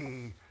always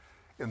be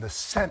in the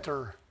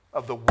center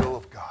of the will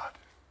of God.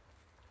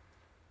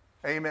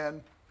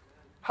 Amen.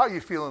 How are you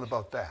feeling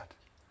about that?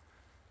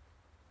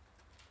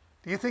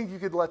 Do you think you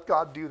could let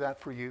God do that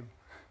for you?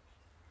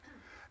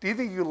 Do you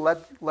think you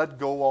could let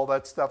go all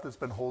that stuff that's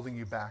been holding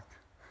you back?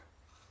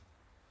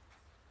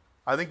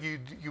 I think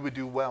you would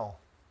do well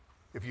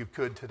if you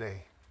could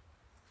today.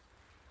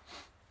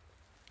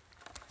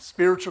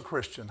 Spiritual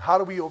Christian, how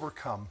do we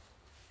overcome?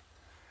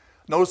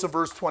 Notice in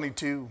verse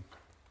 22,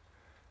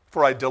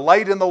 for I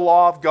delight in the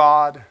law of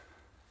God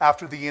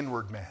after the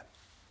inward man.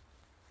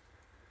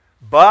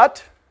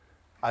 But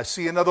I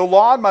see another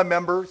law in my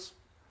members,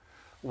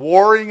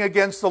 warring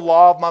against the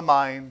law of my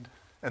mind,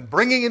 and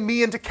bringing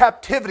me into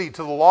captivity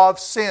to the law of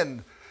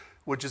sin,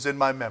 which is in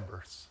my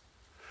members.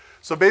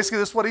 So basically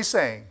this is what he's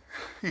saying.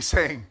 He's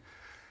saying,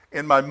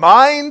 In my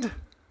mind,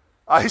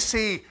 I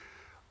see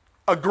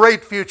a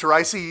great future.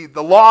 I see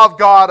the law of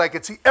God. I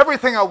can see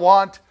everything I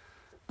want.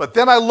 But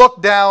then I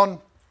look down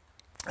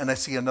and I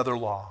see another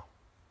law.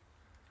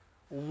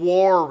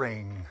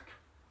 Warring.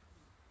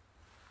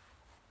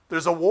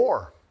 There's a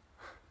war.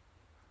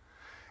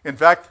 In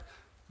fact,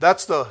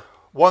 that's the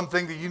one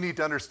thing that you need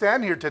to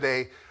understand here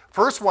today.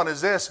 First one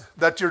is this,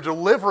 that your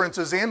deliverance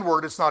is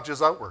inward, it's not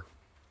just outward.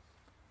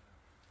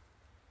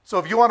 So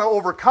if you want to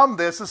overcome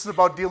this, this is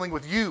about dealing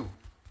with you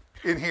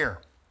in here.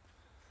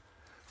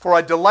 For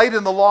I delight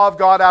in the law of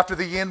God after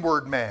the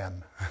inward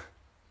man.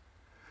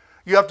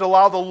 You have to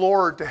allow the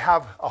Lord to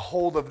have a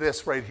hold of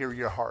this right here in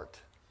your heart.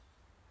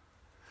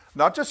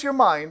 Not just your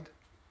mind.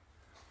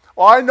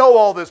 Oh, I know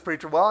all this,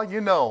 preacher. Well,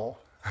 you know.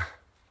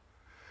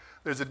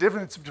 There's a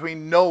difference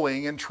between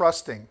knowing and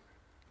trusting.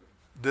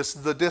 This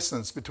is the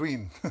distance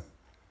between.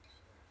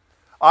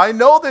 I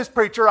know this,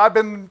 preacher. I've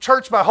been in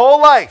church my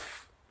whole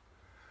life.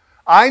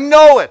 I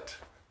know it.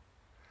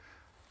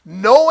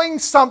 Knowing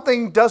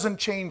something doesn't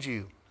change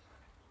you.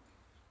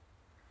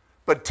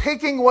 But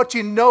taking what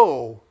you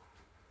know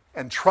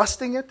and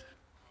trusting it,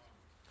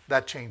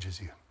 that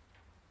changes you.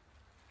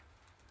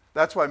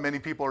 That's why many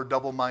people are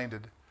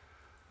double-minded.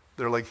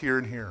 They're like here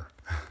and here.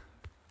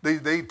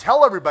 They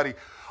tell everybody,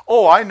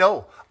 oh, I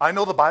know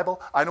the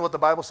Bible. I know what the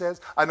Bible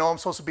says. I know I'm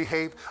supposed to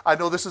behave. I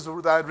know this is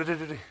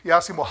that. You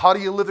ask him, well, how do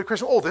you live the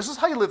Christian? Oh, this is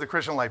how you live the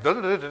Christian life.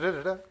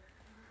 Then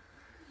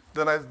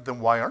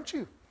why aren't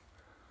you?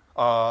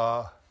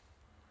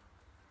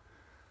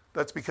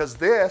 That's because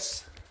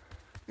this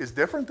is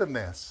different than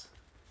this.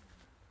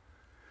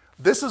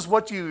 This is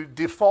what you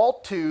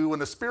default to when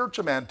the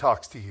spiritual man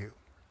talks to you.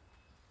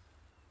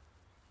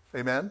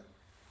 Amen?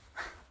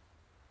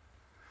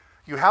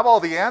 You have all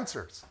the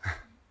answers.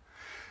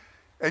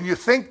 And you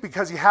think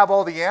because you have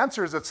all the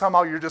answers that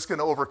somehow you're just going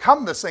to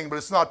overcome this thing, but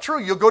it's not true.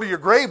 You'll go to your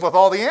grave with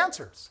all the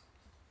answers.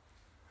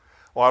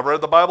 Well, I've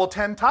read the Bible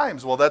 10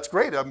 times. Well, that's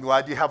great. I'm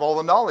glad you have all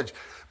the knowledge.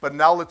 But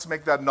now let's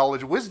make that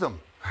knowledge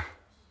wisdom.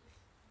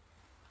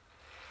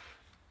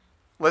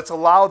 Let's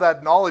allow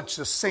that knowledge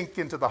to sink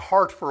into the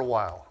heart for a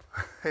while.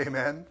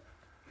 Amen.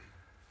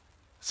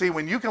 See,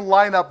 when you can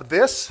line up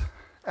this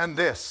and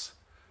this,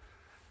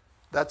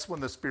 that's when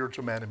the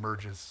spiritual man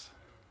emerges.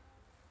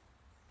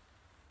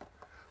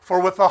 For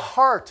with the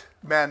heart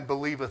man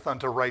believeth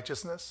unto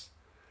righteousness,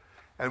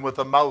 and with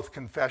the mouth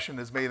confession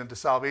is made unto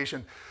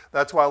salvation.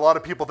 That's why a lot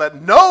of people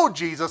that know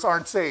Jesus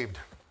aren't saved.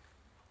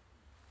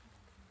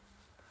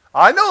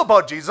 I know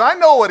about Jesus. I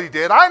know what he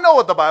did. I know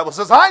what the Bible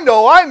says. I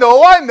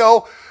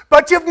know.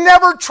 But you've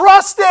never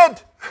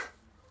trusted.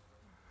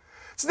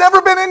 It's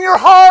never been in your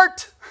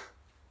heart.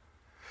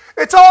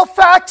 It's all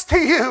facts to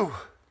you.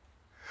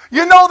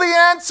 You know the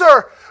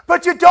answer,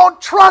 but you don't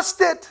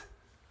trust it.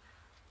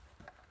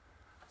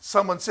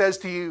 Someone says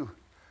to you,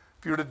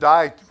 if you were to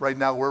die right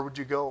now, where would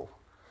you go?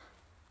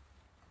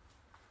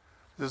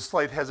 There's a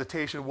slight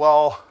hesitation.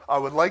 Well, I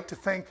would like to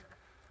think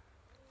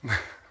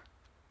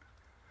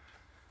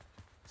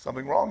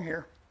something wrong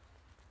here.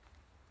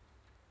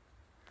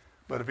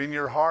 But if in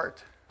your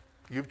heart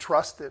you've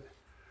trusted,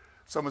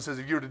 someone says,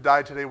 if you were to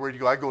die today, where would you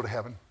go? I go to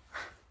heaven.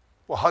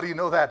 Well, how do you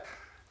know that?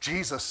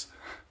 Jesus.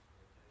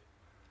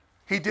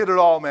 He did it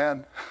all,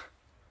 man.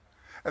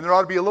 And there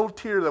ought to be a little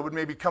tear that would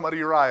maybe come out of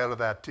your eye out of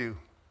that too.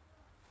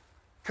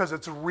 Because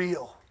it's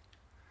real.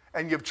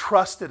 And you've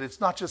trusted. It's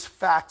not just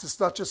facts. It's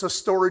not just a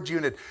storage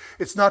unit.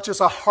 It's not just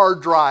a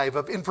hard drive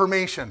of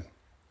information.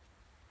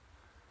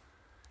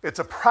 It's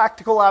a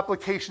practical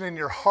application in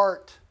your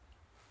heart.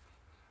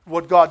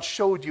 What God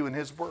showed you in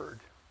his word.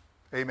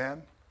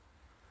 Amen.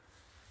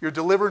 Your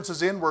deliverance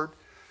is inward.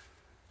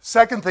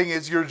 Second thing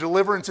is your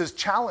deliverance is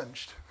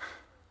challenged.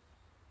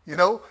 You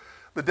know,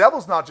 the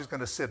devil's not just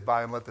going to sit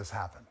by and let this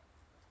happen.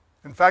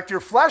 In fact, your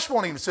flesh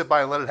won't even sit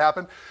by and let it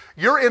happen.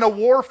 You're in a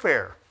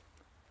warfare.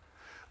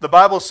 The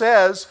Bible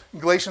says, in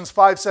Galatians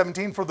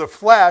 5:17, for the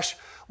flesh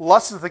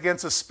lusteth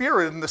against the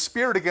spirit, and the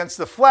spirit against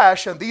the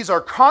flesh, and these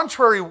are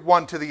contrary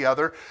one to the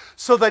other,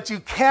 so that you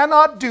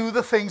cannot do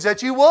the things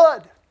that you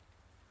would.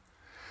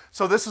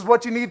 So this is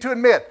what you need to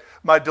admit.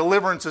 My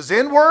deliverance is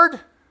inward,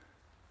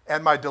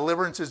 and my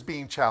deliverance is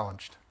being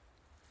challenged.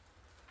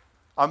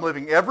 I'm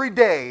living every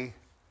day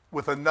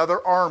with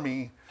another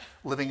army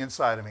living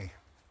inside of me.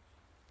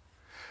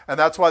 And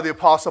that's why the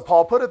Apostle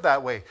Paul put it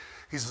that way.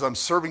 He says, I'm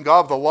serving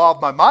God with the law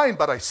of my mind,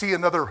 but I see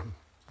another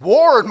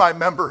war in my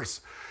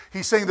members.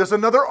 He's saying there's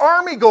another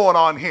army going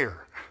on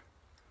here.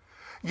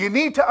 You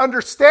need to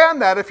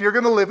understand that if you're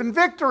going to live in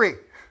victory.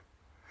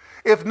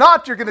 If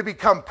not, you're going to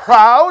become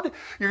proud.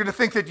 You're going to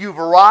think that you've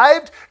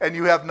arrived, and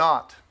you have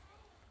not.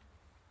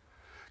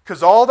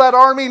 Because all that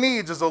army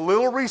needs is a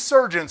little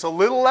resurgence, a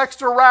little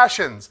extra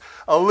rations,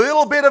 a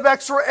little bit of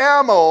extra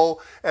ammo,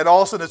 and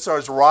all of a sudden it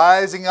starts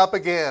rising up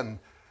again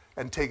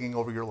and taking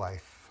over your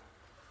life.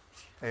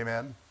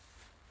 Amen.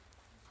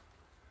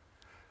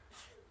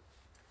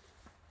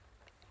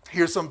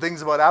 Here's some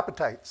things about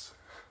appetites.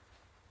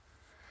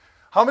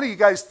 How many of you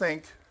guys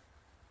think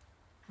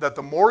that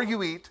the more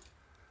you eat,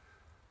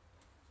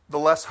 the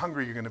less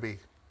hungry you're going to be?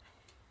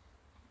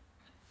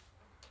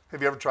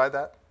 Have you ever tried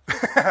that?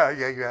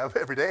 Yeah, you have,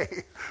 every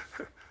day.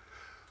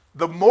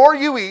 The more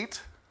you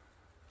eat,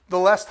 the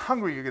less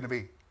hungry you're going to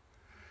be.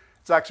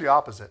 It's actually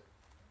opposite.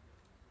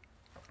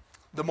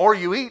 The more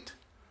you eat,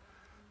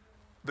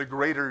 the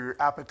greater your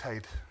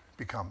appetite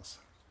becomes.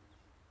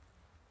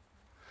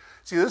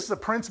 See, this is a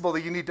principle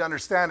that you need to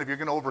understand if you're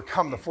going to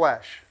overcome the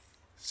flesh.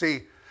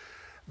 See,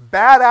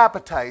 bad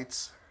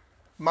appetites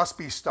must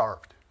be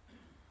starved.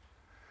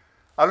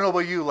 I don't know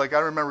about you, like I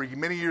remember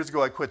many years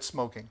ago I quit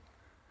smoking.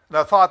 And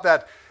I thought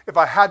that if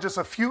I had just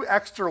a few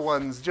extra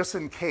ones just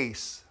in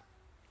case.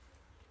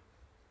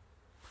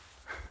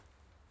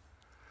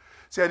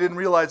 See, I didn't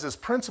realize this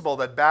principle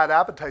that bad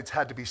appetites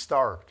had to be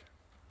starved.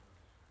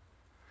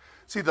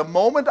 See, the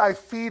moment I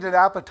feed an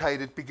appetite,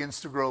 it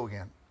begins to grow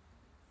again.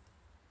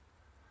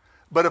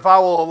 But if I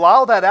will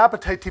allow that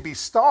appetite to be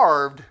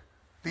starved,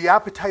 the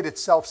appetite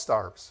itself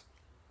starves.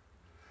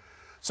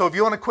 So if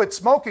you want to quit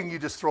smoking, you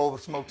just throw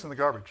the smokes in the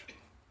garbage.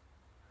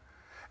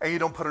 And you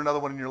don't put another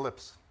one in your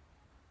lips.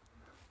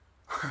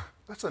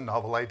 That's a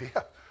novel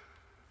idea.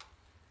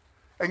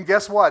 And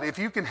guess what? If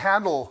you can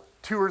handle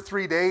 2 or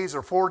 3 days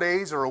or 4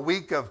 days or a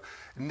week of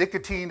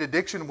nicotine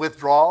addiction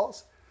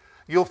withdrawals,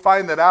 you'll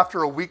find that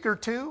after a week or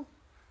two,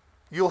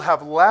 you'll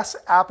have less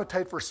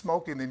appetite for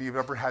smoking than you've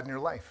ever had in your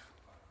life.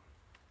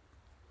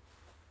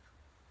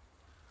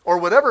 Or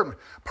whatever,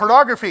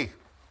 pornography,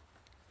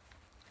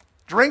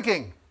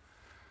 drinking,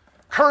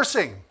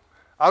 cursing,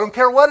 I don't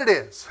care what it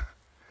is.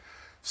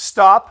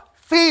 Stop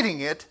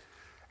feeding it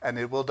and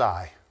it will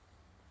die.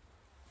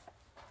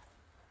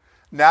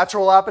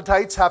 Natural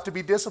appetites have to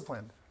be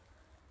disciplined.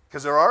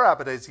 Because there are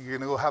appetites. You're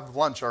going to go have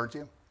lunch, aren't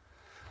you?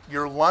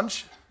 Your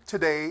lunch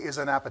today is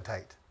an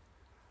appetite.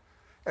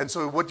 And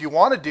so what you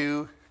want to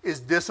do is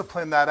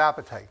discipline that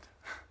appetite.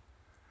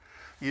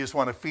 You just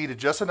want to feed it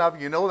just enough.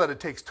 You know that it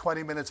takes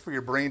 20 minutes for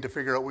your brain to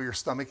figure out where your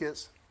stomach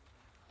is.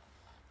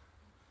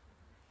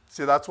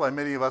 See, that's why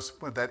many of us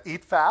with that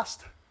eat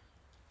fast,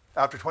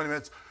 after 20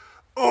 minutes,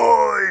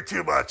 oh, I ate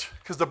too much,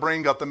 because the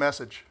brain got the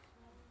message.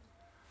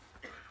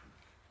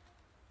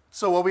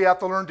 So what we have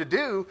to learn to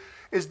do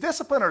is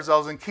discipline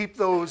ourselves and keep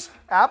those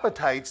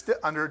appetites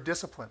under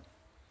discipline.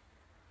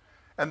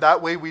 And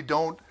that way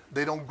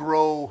they don't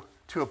grow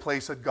to a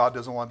place that God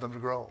doesn't want them to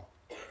grow.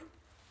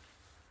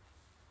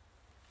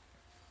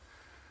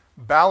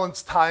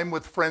 Balance time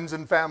with friends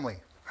and family.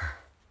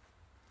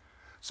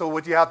 So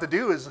what you have to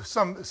do is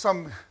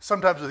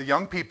sometimes with the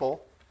young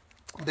people,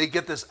 they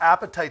get this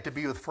appetite to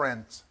be with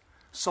friends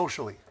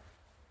socially.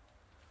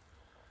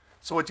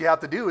 So what you have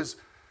to do is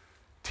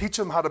teach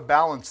them how to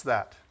balance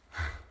that.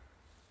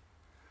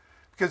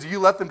 Because you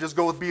let them just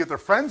go be with their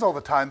friends all the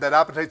time, that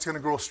appetite's going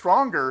to grow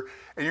stronger,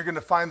 and you're going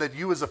to find that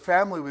you as a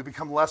family will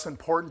become less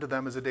important to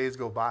them as the days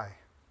go by.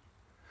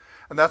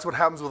 And that's what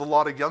happens with a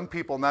lot of young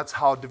people, and that's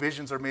how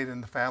divisions are made in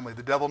the family.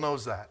 The devil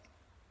knows that.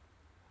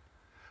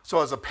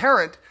 So as a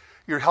parent,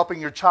 you're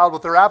helping your child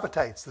with their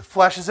appetites. The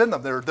flesh is in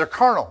them. They're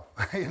carnal,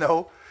 you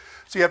know.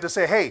 So you have to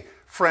say, hey,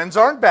 friends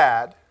aren't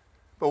bad,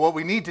 but what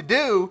we need to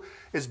do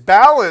is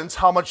balance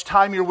how much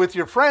time you're with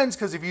your friends,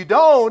 because if you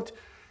don't,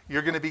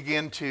 you're going to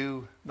begin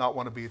to not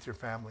want to be with your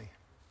family.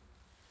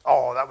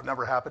 Oh, that would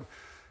never happen.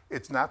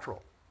 It's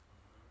natural.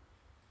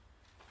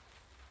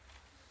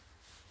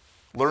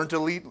 Learn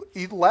to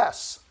eat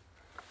less.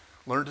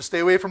 Learn to stay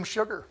away from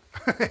sugar.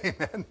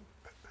 Amen.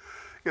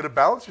 You got to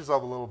balance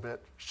yourself a little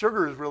bit.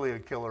 Sugar is really a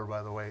killer,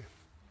 by the way.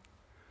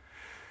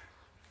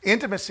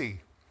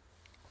 Intimacy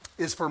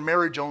is for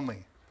marriage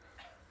only.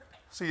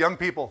 So young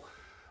people,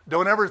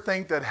 don't ever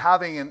think that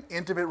having an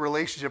intimate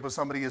relationship with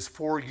somebody is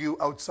for you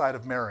outside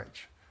of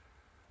marriage.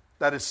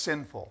 That is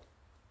sinful.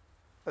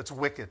 That's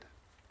wicked.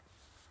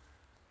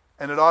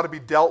 And it ought to be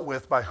dealt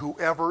with by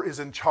whoever is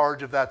in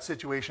charge of that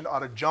situation, ought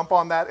to jump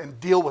on that and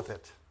deal with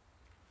it.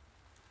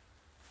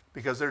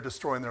 Because they're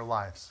destroying their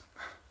lives.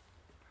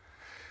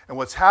 And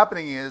what's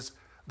happening is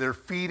they're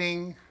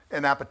feeding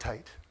an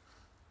appetite.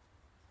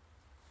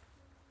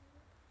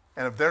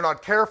 And if they're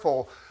not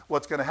careful,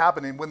 what's going to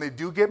happen, and when they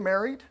do get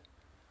married,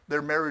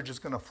 their marriage is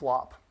going to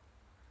flop.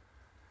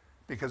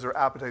 Because their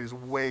appetite is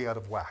way out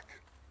of whack.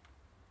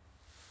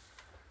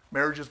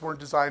 Marriages weren't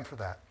designed for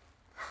that.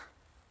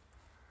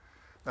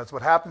 That's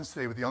what happens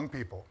today with young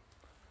people.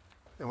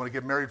 They want to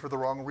get married for the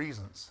wrong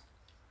reasons.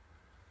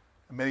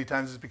 And many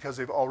times it's because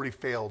they've already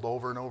failed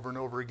over and over and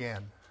over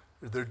again.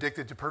 They're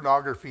addicted to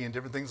pornography and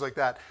different things like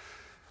that.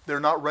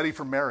 They're not ready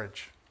for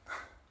marriage.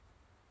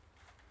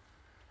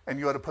 And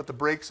you ought to put the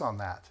brakes on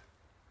that.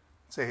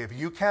 Say, if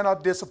you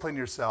cannot discipline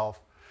yourself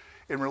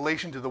in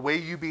relation to the way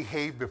you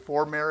behave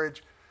before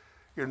marriage,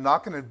 you're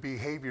not going to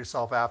behave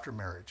yourself after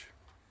marriage.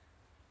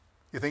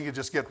 You think you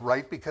just get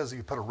right because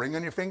you put a ring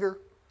on your finger?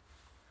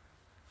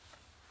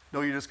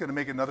 No, you're just going to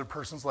make another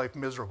person's life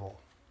miserable.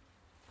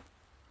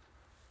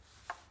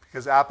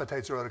 Because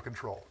appetites are out of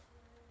control.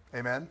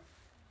 Amen?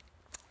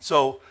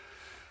 So,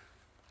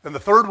 and the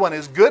third one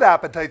is good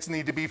appetites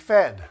need to be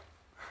fed.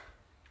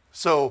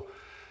 So,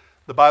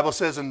 the Bible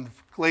says in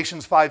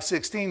Galatians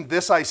 5:16,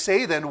 "This I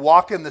say then,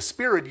 walk in the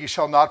Spirit, ye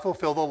shall not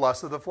fulfill the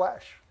lust of the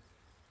flesh."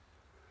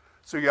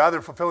 So you're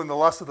either fulfilling the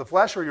lust of the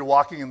flesh or you're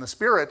walking in the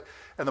Spirit.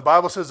 And the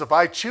Bible says, if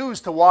I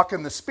choose to walk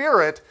in the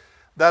Spirit,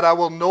 that I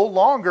will no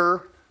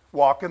longer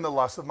walk in the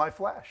lust of my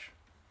flesh.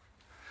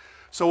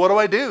 So what do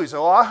I do?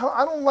 So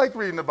I don't like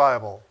reading the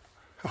Bible.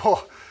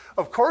 Well,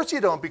 of course you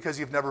don't, because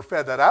you've never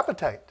fed that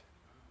appetite.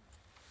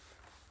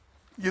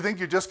 You think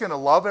you're just going to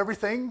love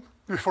everything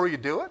before you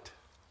do it?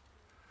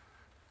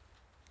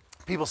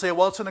 People say,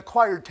 well, it's an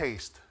acquired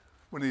taste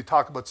when you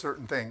talk about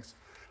certain things.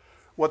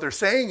 What they're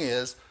saying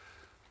is,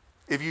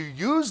 if you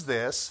use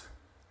this,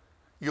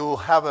 you'll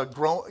have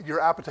your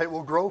appetite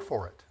will grow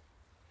for it.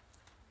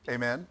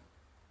 Amen?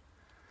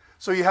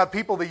 So you have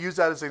people that use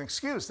that as an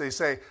excuse. They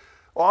say,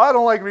 well, I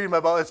don't like reading my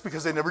Bible. It's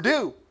because they never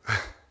do.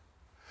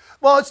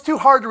 Well, it's too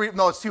hard to read.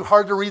 No, it's too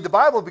hard to read the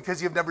Bible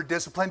because you've never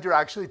disciplined you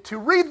actually to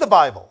read the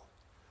Bible.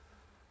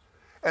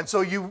 And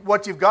so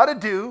what you've got to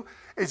do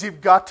is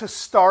you've got to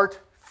start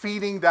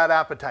feeding that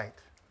appetite.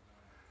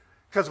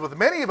 Because with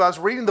many of us,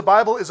 reading the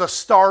Bible is a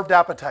starved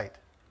appetite.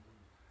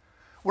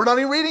 We're not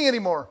even reading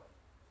anymore.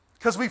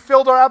 Because we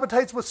filled our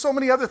appetites with so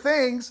many other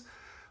things.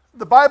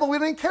 The Bible, we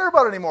didn't care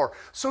about anymore.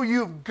 So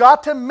you've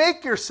got to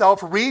make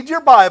yourself read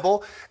your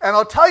Bible. And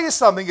I'll tell you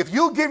something, if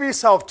you give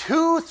yourself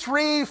 2,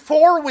 3,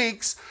 4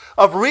 weeks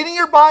of reading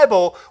your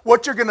Bible,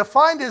 what you're going to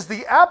find is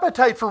the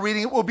appetite for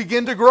reading it will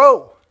begin to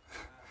grow.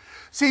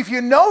 See, if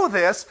you know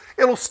this,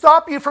 it'll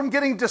stop you from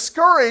getting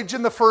discouraged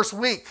in the first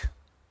week.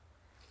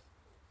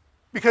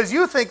 Because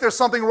you think there's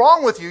something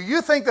wrong with you.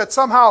 You think that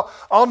somehow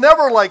I'll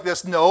never like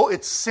this. No,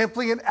 it's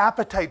simply an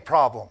appetite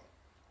problem.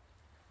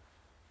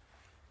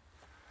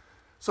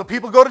 So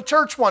people go to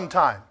church one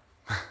time.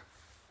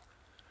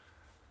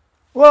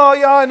 Well,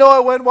 yeah, I know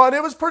I went one.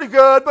 It was pretty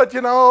good, but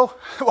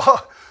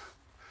well,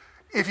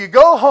 if you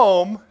go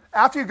home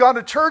after you've gone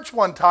to church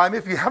one time,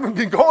 if you haven't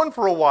been going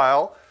for a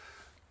while,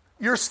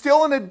 you're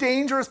still in a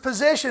dangerous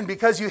position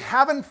because you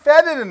haven't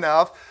fed it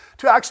enough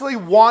to actually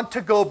want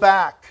to go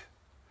back.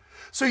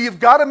 So you've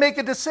got to make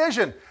a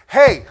decision.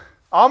 Hey,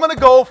 I'm going to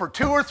go for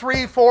 2 or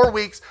 3, 4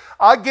 weeks.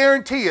 I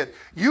guarantee it.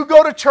 You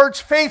go to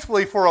church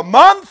faithfully for a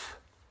month,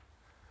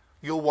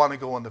 you'll want to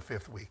go on the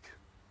 5th week.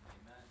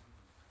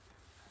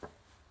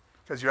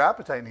 Because your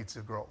appetite needs to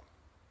grow.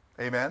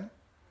 Amen?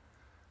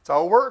 That's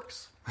how it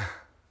works.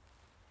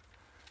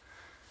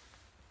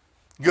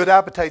 Good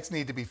appetites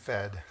need to be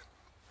fed.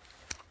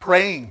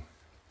 Praying.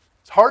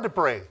 It's hard to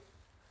pray.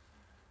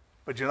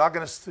 But you're not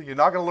going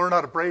to learn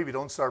how to pray if you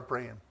don't start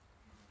praying.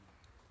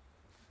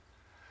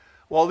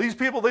 Well, these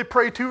people, they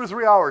pray 2 or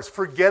 3 hours.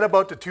 Forget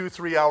about the 2,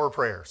 3 hour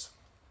prayers.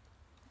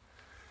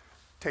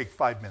 Take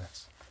 5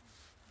 minutes.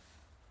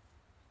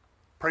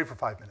 Pray for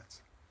 5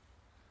 minutes.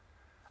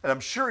 And I'm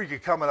sure you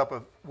could come up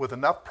with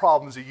enough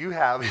problems that you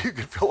have, you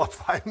could fill up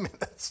 5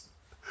 minutes.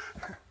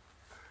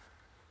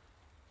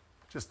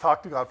 Just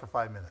talk to God for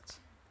 5 minutes.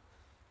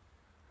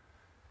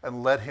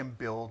 And let Him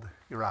build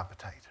your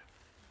appetite.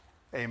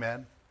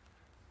 Amen.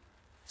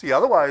 See,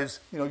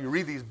 otherwise, you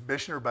read these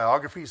missionary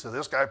biographies. So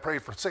this guy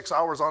prayed for 6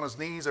 hours on his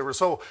knees.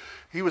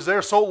 He was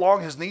there so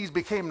long his knees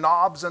became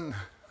knobs, and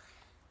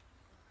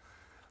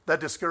that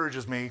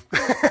discourages me.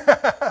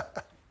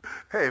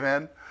 Hey,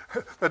 man,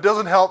 that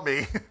doesn't help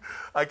me.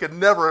 I could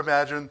never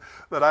imagine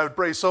that I would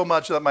pray so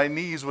much that my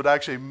knees would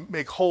actually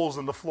make holes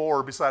in the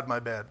floor beside my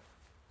bed.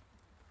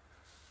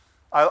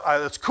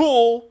 It's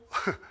cool.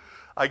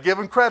 I give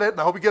him credit,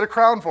 and I hope you get a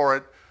crown for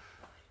it.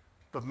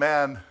 But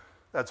man,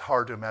 that's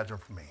hard to imagine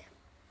for me.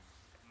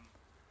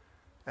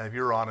 And if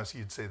you're honest,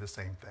 you'd say the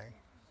same thing.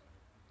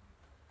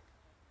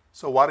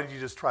 So why don't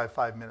you just try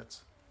 5 minutes?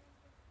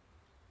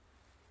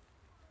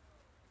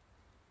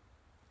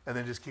 And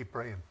then just keep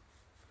praying.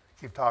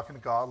 Keep talking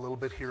to God a little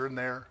bit here and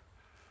there.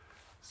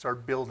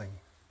 Start building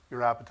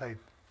your appetite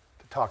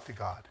to talk to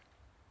God.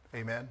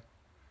 Amen.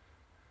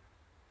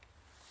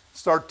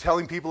 Start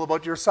telling people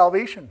about your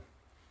salvation.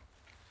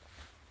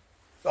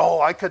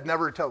 Oh, I could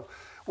never tell.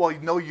 Well,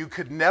 no, you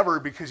could never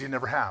because you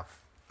never have.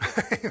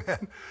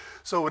 Amen.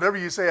 So whenever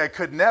you say I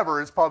could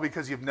never, it's probably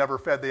because you've never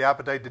fed the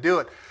appetite to do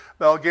it.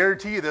 But I'll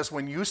guarantee you this,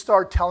 when you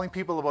start telling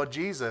people about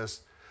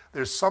Jesus,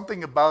 there's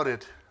something about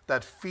it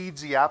that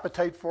feeds the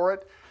appetite for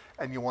it,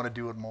 and you want to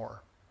do it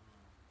more.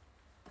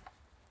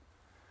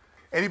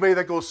 Anybody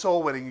that goes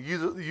soul winning,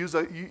 you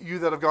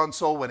that have gone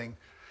soul winning,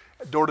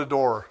 door to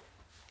door,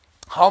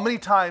 how many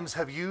times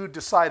have you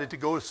decided to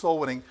go soul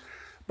winning,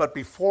 but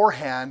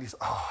beforehand, you say,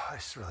 oh, I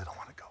just really don't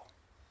want to go.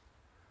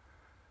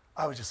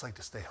 I would just like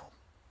to stay home.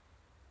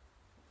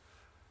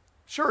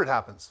 Sure, it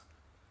happens.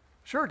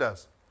 Sure, it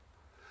does.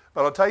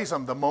 But I'll tell you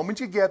something. The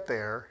moment you get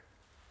there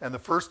and the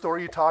first door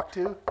you talk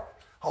to,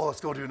 oh, let's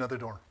go to another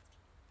door.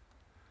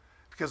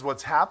 Because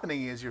what's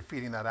happening is you're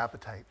feeding that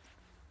appetite.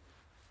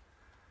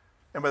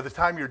 And by the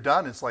time you're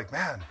done, it's like,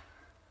 man,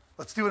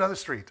 let's do another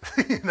street,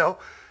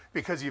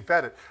 because you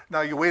fed it. Now,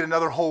 you wait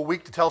another whole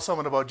week to tell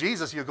someone about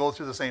Jesus, you'll go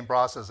through the same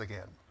process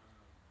again.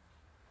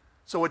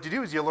 So what you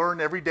do is you learn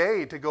every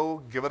day to go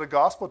give it a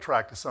gospel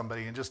tract to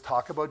somebody and just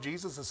talk about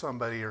Jesus to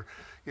somebody, or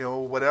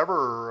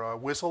whatever, or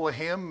whistle a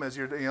hymn as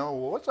you're,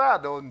 what's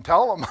that? And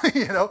tell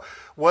them,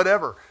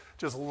 whatever.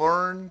 Just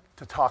learn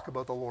to talk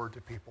about the Lord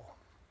to people.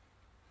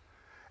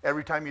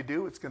 Every time you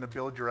do, it's going to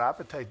build your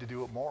appetite to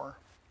do it more.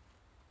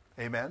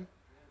 Amen?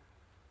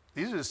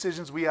 These are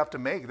decisions we have to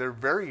make. They're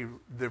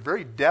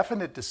very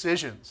definite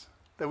decisions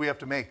that we have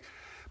to make.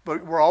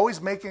 But we're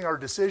always making our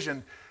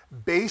decision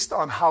based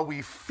on how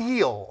we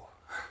feel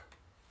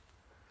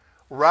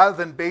rather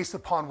than based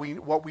upon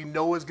what we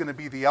know is going to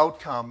be the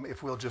outcome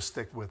if we'll just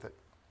stick with it.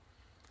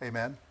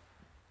 Amen?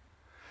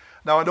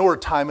 Now, I know our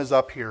time is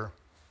up here,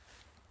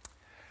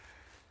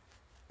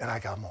 and I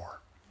got more.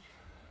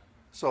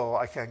 So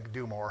I can't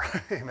do more.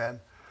 Amen?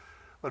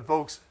 But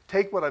folks,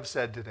 take what I've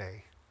said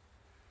today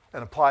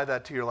and apply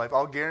that to your life.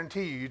 I'll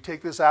guarantee you, you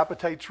take this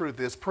appetite truth,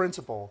 this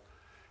principle,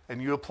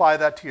 and you apply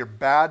that to your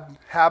bad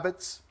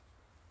habits,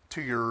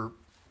 to your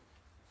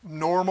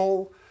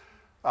normal,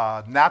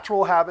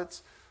 natural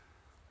habits,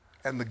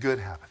 and the good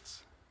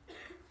habits.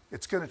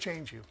 It's going to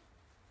change you.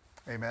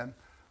 Amen?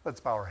 Let's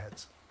bow our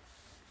heads.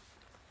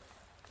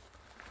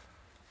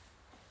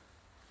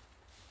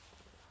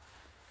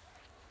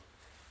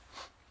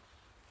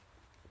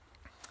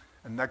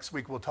 And next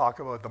week we'll talk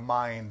about the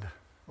mind.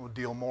 We'll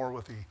deal more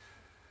with the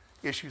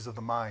issues of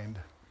the mind.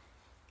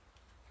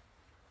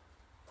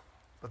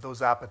 But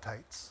those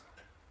appetites,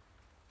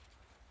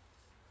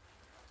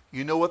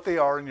 you know what they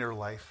are in your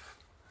life.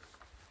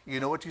 You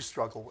know what you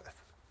struggle with.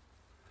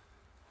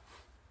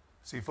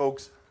 See,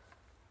 folks,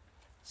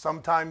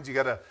 sometimes you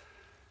got to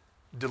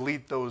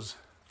delete those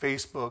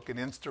Facebook and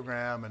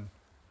Instagram and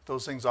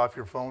those things off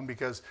your phone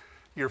because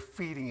you're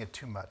feeding it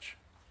too much.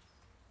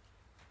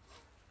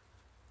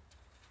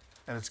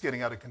 And it's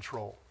getting out of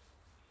control.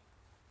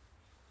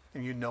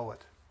 And you know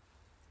it.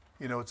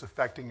 You know it's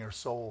affecting your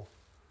soul.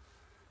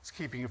 It's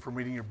keeping you from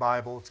reading your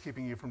Bible. It's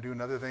keeping you from doing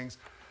other things.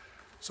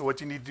 So what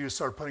you need to do is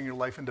start putting your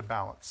life into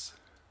balance.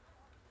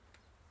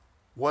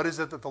 What is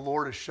it that the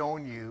Lord has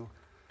shown you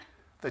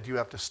that you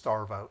have to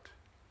starve out?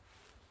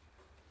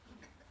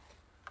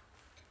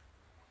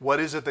 What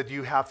is it that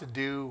you have to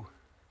do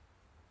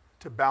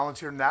to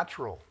balance your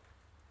natural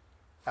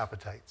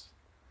appetites?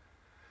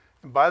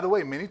 And by the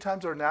way, many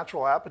times our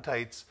natural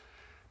appetites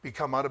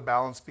become out of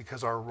balance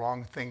because of our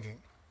wrong thinking.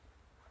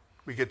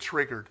 We get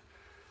triggered.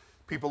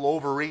 People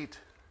overeat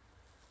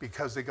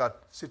because they got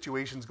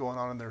situations going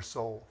on in their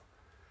soul.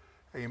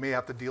 And you may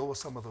have to deal with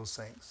some of those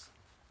things.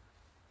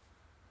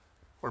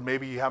 Or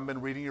maybe you haven't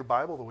been reading your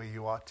Bible the way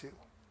you ought to.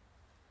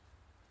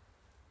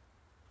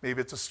 Maybe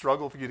it's a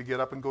struggle for you to get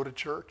up and go to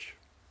church.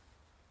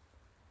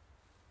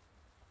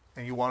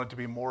 And you want it to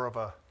be more of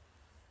a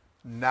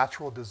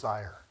natural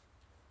desire.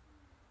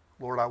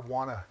 Lord, I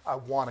want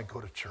to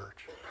go to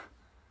church.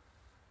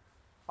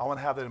 I want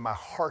to have that in my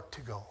heart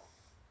to go.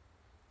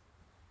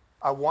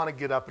 I want to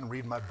get up and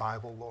read my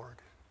Bible, Lord.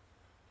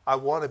 I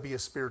want to be a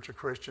spiritual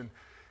Christian.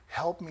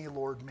 Help me,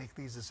 Lord, make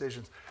these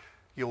decisions.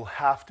 You'll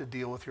have to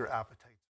deal with your appetite.